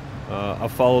there. I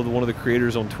followed one of the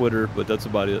creators on Twitter, but that's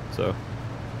about it. So.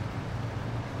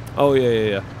 Oh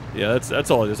yeah.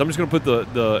 That's all it is. I'm just gonna put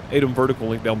the Atom Vertical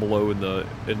link down below in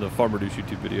the Farmer Deuce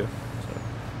YouTube video. So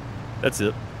that's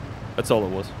it. That's all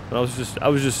it was. And I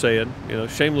was just saying, you know,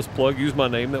 shameless plug. Use my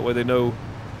name. That way they know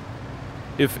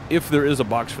if there is a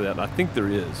box for that. And I think there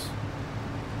is.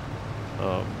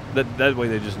 That way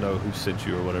they just know who sent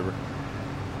you or whatever.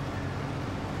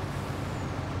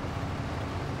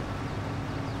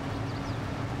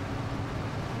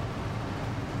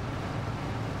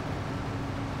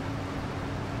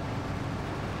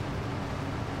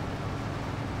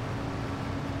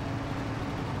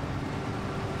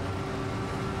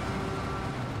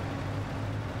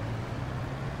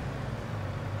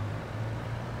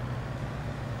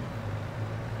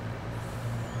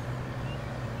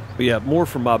 But yeah, more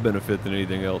for my benefit than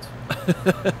anything else.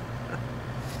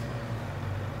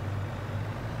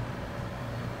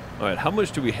 All right, how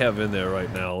much do we have in there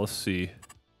right now? Let's see.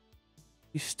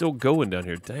 He's still going down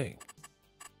here. Dang.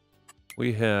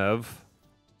 We have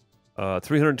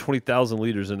 320,000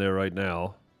 liters in there right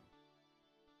now.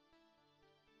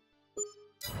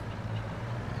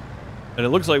 And it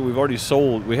looks like we've already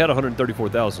sold. We had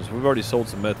 134,000, so we've already sold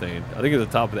some methane. I think at the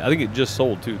top of the, I think it just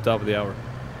sold too, top of the hour.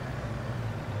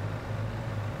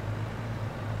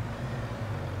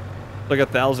 Like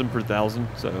 1,000 per 1,000,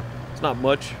 so it's not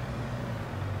much.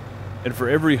 And for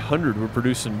every 100, we're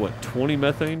producing what, 20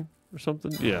 methane or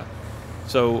something? Yeah.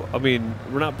 So I mean,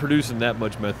 we're not producing that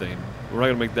much methane. We're not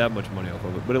gonna make that much money off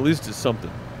of it, but at least it's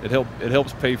something. It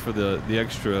helps pay for the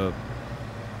extra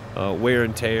wear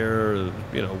and tear,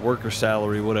 you know, worker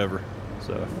salary, whatever.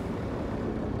 So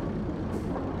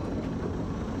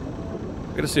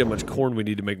I gotta see how much corn we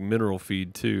need to make mineral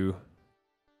feed too.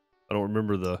 I don't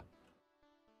remember the.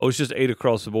 Oh, it's just 8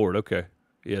 across the board. Okay,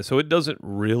 yeah. So it doesn't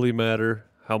really matter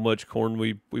how much corn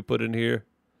we put in here.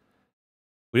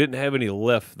 We didn't have any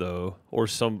left though, or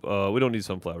some. We don't need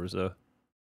sunflowers though.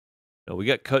 No, we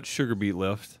got cut sugar beet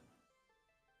left.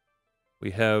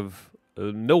 We have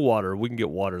no water. We can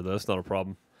get water though. That's not a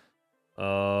problem.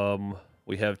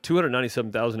 We have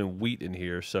 297,000 in wheat in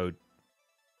here. So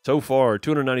far,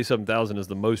 297,000 is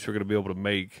the most we're going to be able to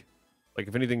make. Like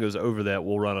if anything goes over that,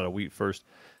 we'll run out of wheat first.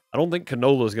 I don't think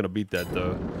canola is going to beat that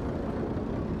though.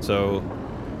 So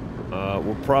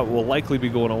we'll likely be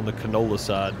going on the canola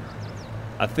side.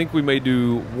 I think we may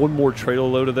do one more trailer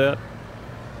load of that,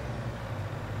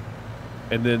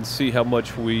 and then see how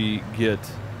much we get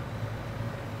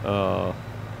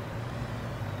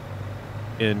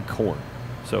in corn.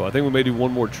 So I think we may do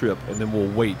one more trip, and then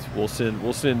we'll wait. We'll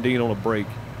send Dean on a break,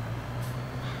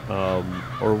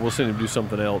 or we'll send him do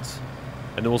something else,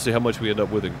 and then we'll see how much we end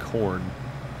up with in corn.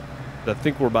 I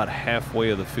think we're about halfway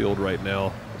of the field right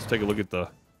now. Let's take a look at the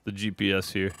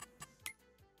GPS here.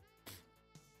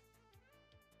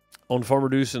 On Farmer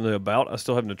Deuce and the About, I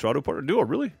still have Nitrado partner. Do I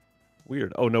really?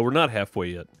 Weird. Oh, no, we're not halfway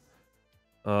yet.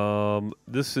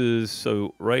 This is,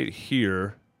 so right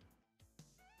here,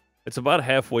 it's about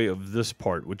halfway of this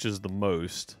part, which is the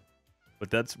most. But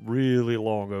that's really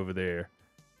long over there.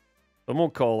 I'm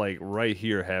going to call, like, right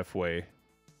here halfway.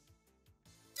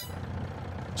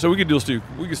 So we can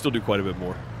still do quite a bit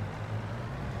more.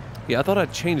 Yeah, I thought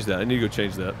I'd change that. I need to go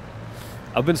change that.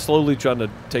 I've been slowly trying to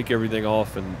take everything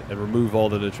off and remove all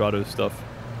the Nitrado stuff.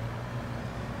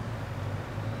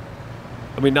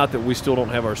 I mean, not that we still don't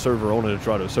have our server on a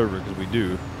Nitrado server, because we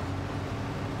do.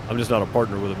 I'm just not a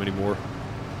partner with them anymore.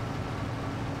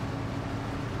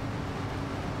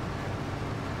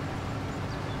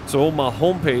 So on my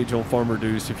homepage on Farmer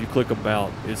Deuce, if you click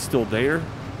About, it's still there.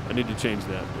 I need to change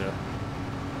that, yeah.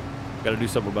 Got to do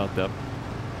something about that.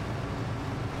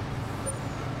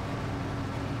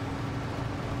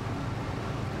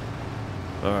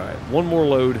 All right, one more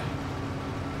load.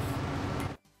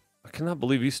 I cannot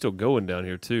believe he's still going down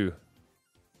here too.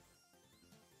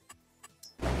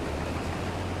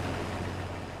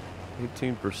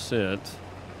 18%.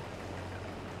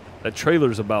 That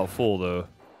trailer's about full though.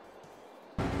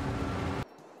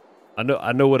 I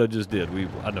know what I just did.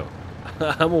 I know.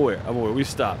 I'm aware. We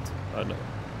stopped. I know.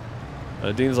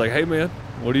 Dean's like, hey man,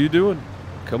 what are you doing?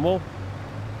 Come on.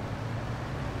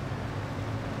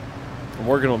 I'm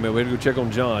working on it. We had to go check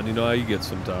on John. You know how you get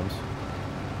sometimes.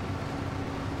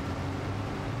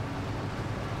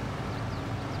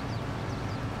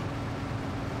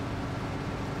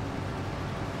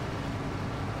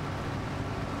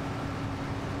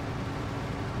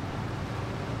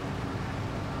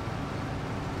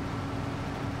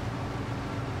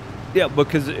 Yeah,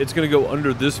 because it's going to go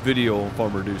under this video on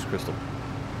Farmer Deuce, Crystal.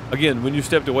 Again, when you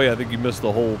stepped away, I think you missed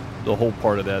the whole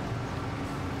part of that.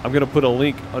 I'm going to put a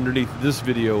link underneath this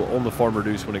video on the Farmer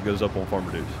Deuce when it goes up on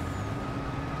Farmer Deuce.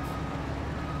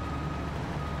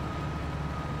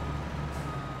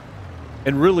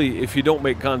 And really, if you don't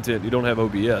make content, you don't have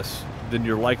OBS, then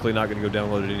you're likely not going to go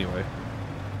download it anyway.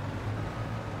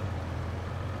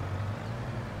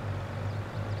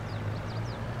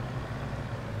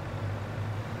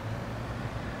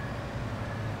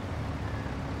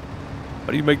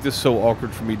 How do you make this so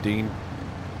awkward for me, Dean?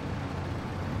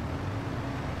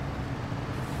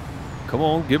 Come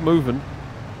on, get moving.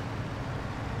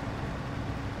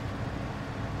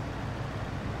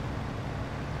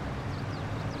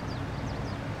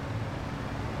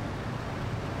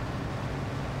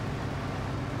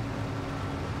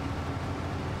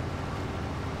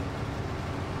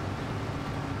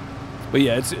 But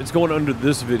yeah, it's going under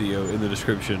this video in the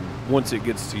description once it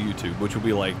gets to YouTube, which will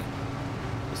be like,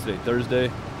 what's today, Thursday?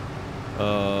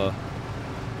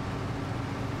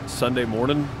 Sunday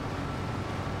morning?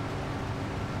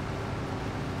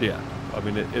 Yeah, I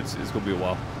mean, it's going to be a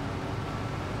while.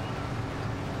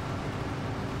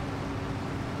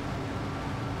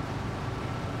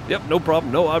 Yep, no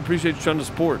problem. No, I appreciate you trying to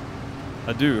support.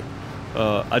 I do.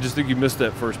 I just think you missed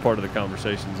that first part of the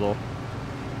conversation, is all.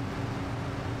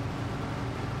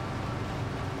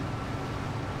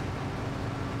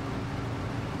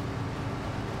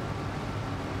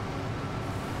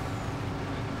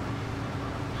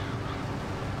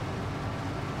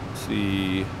 Let's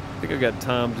see. I think I got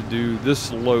time to do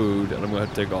this load, and I'm going to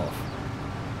have to take off.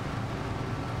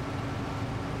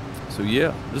 So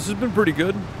yeah, this has been pretty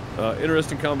good.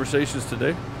 Interesting conversations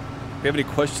today. If you have any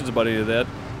questions about any of that,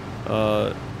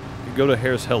 go to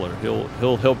Harris Heller.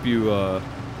 He'll help you.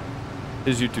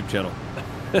 His YouTube channel.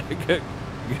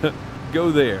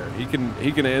 Go there. He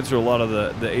can answer a lot of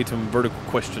the ATEM vertical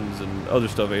questions and other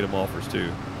stuff ATEM offers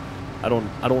too. I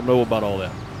don't know about all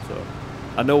that, so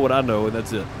I know what I know, and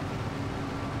that's it.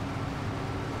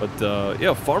 But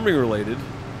yeah, farming related.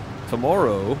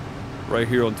 Tomorrow, right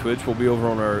here on Twitch, we'll be over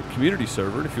on our community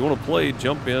server. And if you want to play,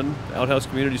 jump in. Outhouse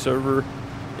community server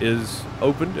is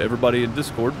open to everybody in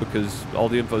Discord because all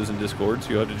the info is in Discord, so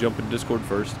you have to jump in Discord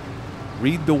first.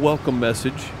 Read the welcome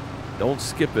message. Don't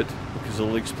skip it because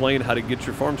it'll explain how to get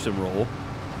your farm sim roll.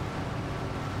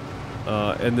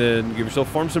 And then give yourself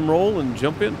farm sim roll and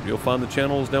jump in. You'll find the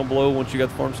channels down below once you got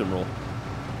the farm sim roll.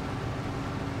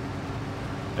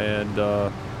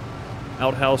 And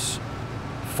Outhouse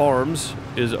Farms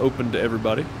is open to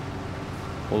everybody.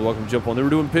 Well, welcome to jump on there.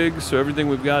 We're doing pigs, so everything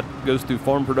we've got goes through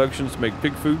farm productions to make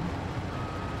pig food.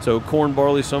 So corn,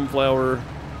 barley, sunflower,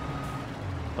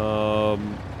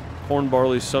 and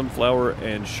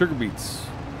sugar beets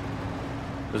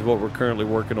is what we're currently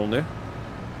working on there.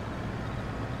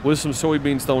 With some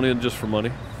soybeans thrown in just for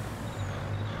money.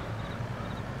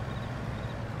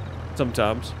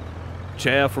 Sometimes.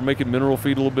 Chaff, we're making mineral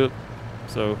feed a little bit.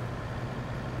 So,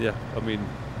 yeah, I mean,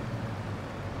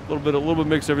 a little bit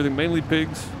mix everything. Mainly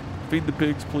pigs. Feed the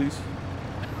pigs, please.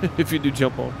 If you do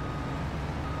jump on.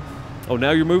 Oh,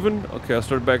 now you're moving? Okay, I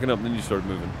started backing up and then you started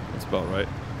moving. That's about right.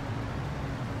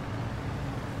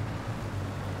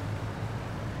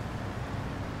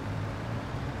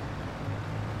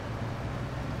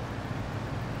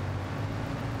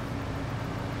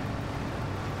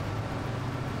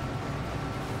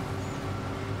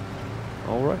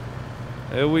 All right.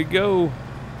 There we go.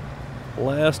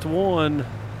 Last one.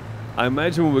 I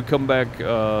imagine when we come back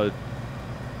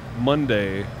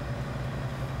Monday,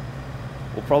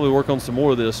 we'll probably work on some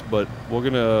more of this, but we're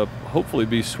going to hopefully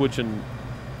be switching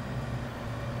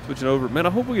over. Man, I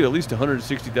hope we get at least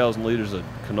 160,000 liters of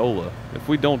canola. If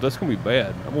we don't, that's going to be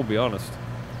bad. I'm going to be honest.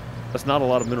 That's not a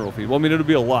lot of mineral feed. Well, I mean, it'll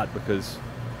be a lot because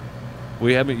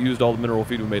we haven't used all the mineral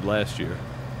feed we made last year.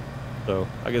 So,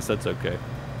 I guess that's okay.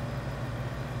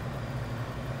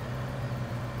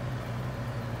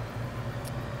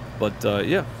 But,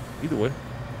 yeah, either way,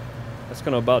 that's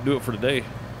going to about do it for today.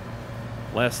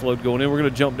 Last load going in. We're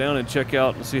going to jump down and check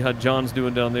out and see how John's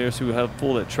doing down there, see how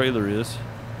full that trailer is.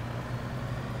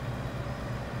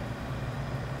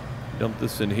 Dump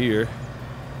this in here.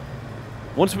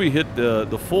 Once we hit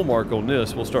the full mark on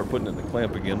this, we'll start putting it in the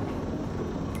clamp again.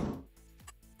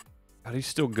 God, he's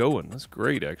still going. That's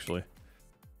great, actually.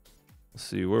 Let's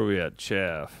see, where are we at?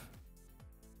 Chaff.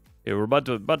 Yeah, we're about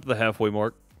to the halfway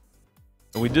mark.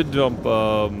 And we did dump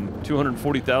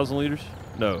 240,000 liters.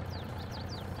 No,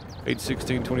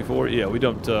 816.24. Yeah, we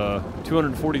dumped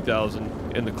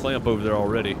 240,000 in the clamp over there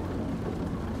already.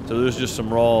 So there's just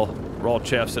some raw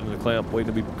chaff sitting in the clamp,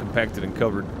 waiting to be compacted and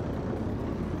covered.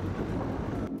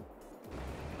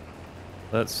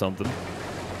 That's something.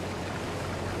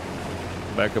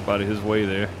 Back up out of his way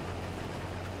there.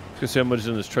 Let's see how much is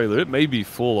in this trailer. It may be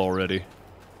full already.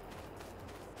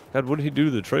 God, what did he do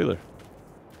to the trailer?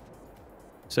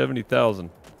 70,000.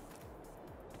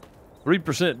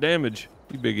 3% damage.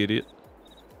 You big idiot.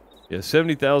 Yeah,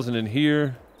 70,000 in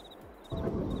here.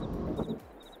 We'll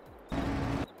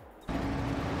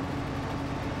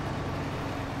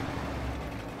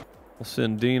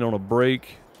send Dean on a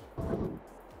break.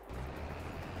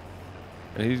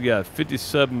 And he's got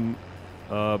 57%,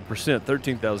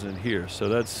 13,000 in here. So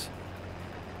that's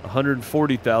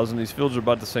 140,000. These fields are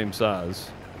about the same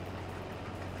size.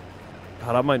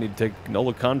 God, I might need to take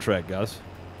canola contract, guys.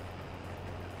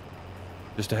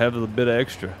 Just to have a bit of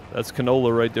extra. That's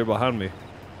canola right there behind me.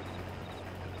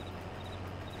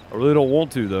 I really don't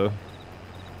want to, though.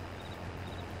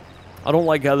 I don't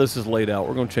like how this is laid out.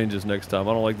 We're going to change this next time.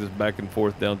 I don't like this back and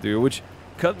forth down through, which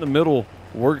cut in the middle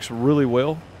works really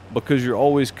well because you're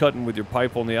always cutting with your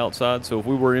pipe on the outside. So if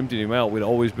we were emptying them out, we'd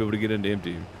always be able to get into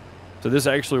emptying. So this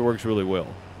actually works really well,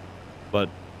 but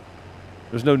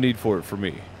there's no need for it for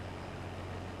me.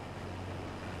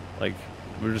 Like,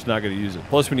 we're just not going to use it.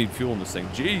 Plus, we need fuel in this thing.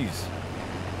 Jeez.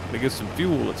 Gonna get some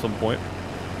fuel at some point.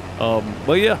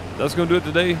 But yeah, that's going to do it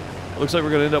today. Looks like we're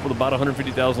going to end up with about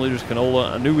 150,000 liters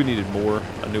canola. I knew we needed more.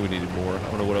 I don't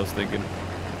know what I was thinking.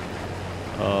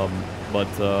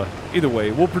 But either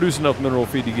way, we'll produce enough mineral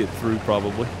feed to get through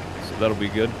probably. So that'll be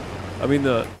good. I mean,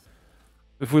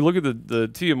 if we look at the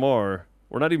TMR,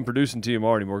 we're not even producing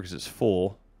TMR anymore because it's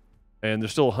full. And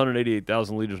there's still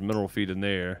 188,000 liters of mineral feed in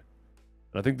there.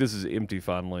 And I think this is empty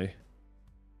finally.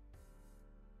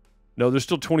 No, there's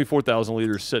still 24,000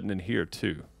 liters sitting in here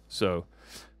too. So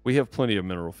we have plenty of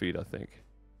mineral feed, I think.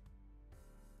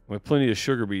 We have plenty of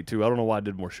sugar beet too. I don't know why I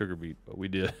did more sugar beet, but we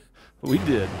did. We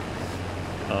did.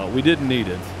 We didn't need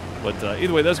it. But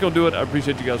either way, that's going to do it. I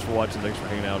appreciate you guys for watching. Thanks for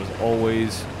hanging out as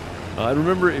always. And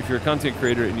remember, if you're a content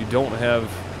creator and you don't have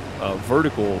a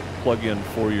vertical plugin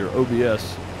for your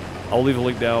OBS, I'll leave a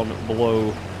link down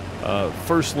below.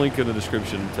 First link in the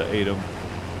description to Atom.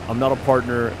 I'm not a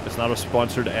partner. It's not a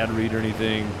sponsored ad read or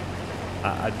anything.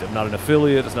 I'm not an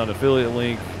affiliate. It's not an affiliate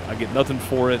link. I get nothing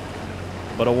for it.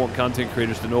 But I want content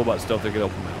creators to know about stuff that can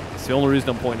help them out. It's the only reason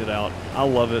I'm pointing it out. I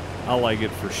love it. I like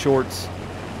it for shorts.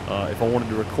 If I wanted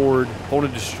to record, if I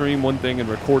wanted to stream one thing and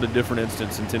record a different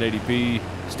instance in 1080p,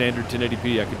 standard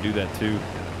 1080p, I could do that too.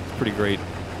 It's pretty great.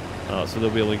 So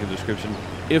there'll be a link in the description.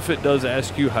 If it does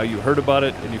ask you how you heard about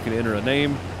it and you can enter a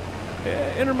name,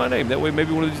 enter my name. That way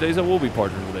maybe one of these days I will be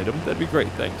partnered with Atom. That'd be great.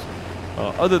 Thanks.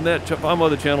 Other than that, find my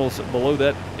other channels below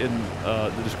that in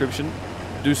the description.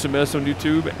 DeucePlays on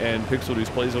YouTube and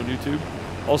PixelDeucePlays on YouTube.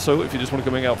 Also, if you just want to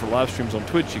come hang out for live streams on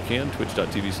Twitch, you can.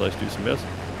 Twitch.tv/DeucePlays.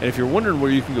 And if you're wondering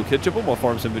where you can go catch up on my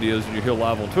farm sim videos and you're here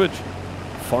live on Twitch,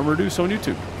 FarmerDeuce on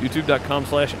YouTube.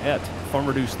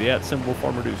 YouTube.com/@FarmerDeuce. The @ symbol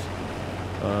FarmerDeuce.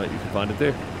 You can find it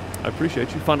there. I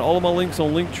appreciate you. Find all of my links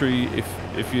on Linktree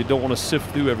if you don't want to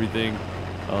sift through everything.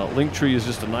 Linktree is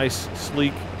just a nice,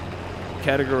 sleek,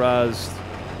 categorized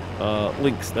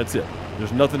links. That's it.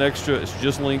 There's nothing extra. It's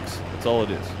just links. That's all it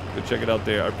is. Go check it out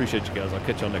there. I appreciate you guys. I'll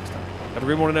catch y'all next time. Have a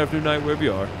great morning, afternoon, night, wherever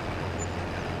you are.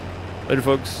 Later,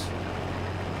 folks.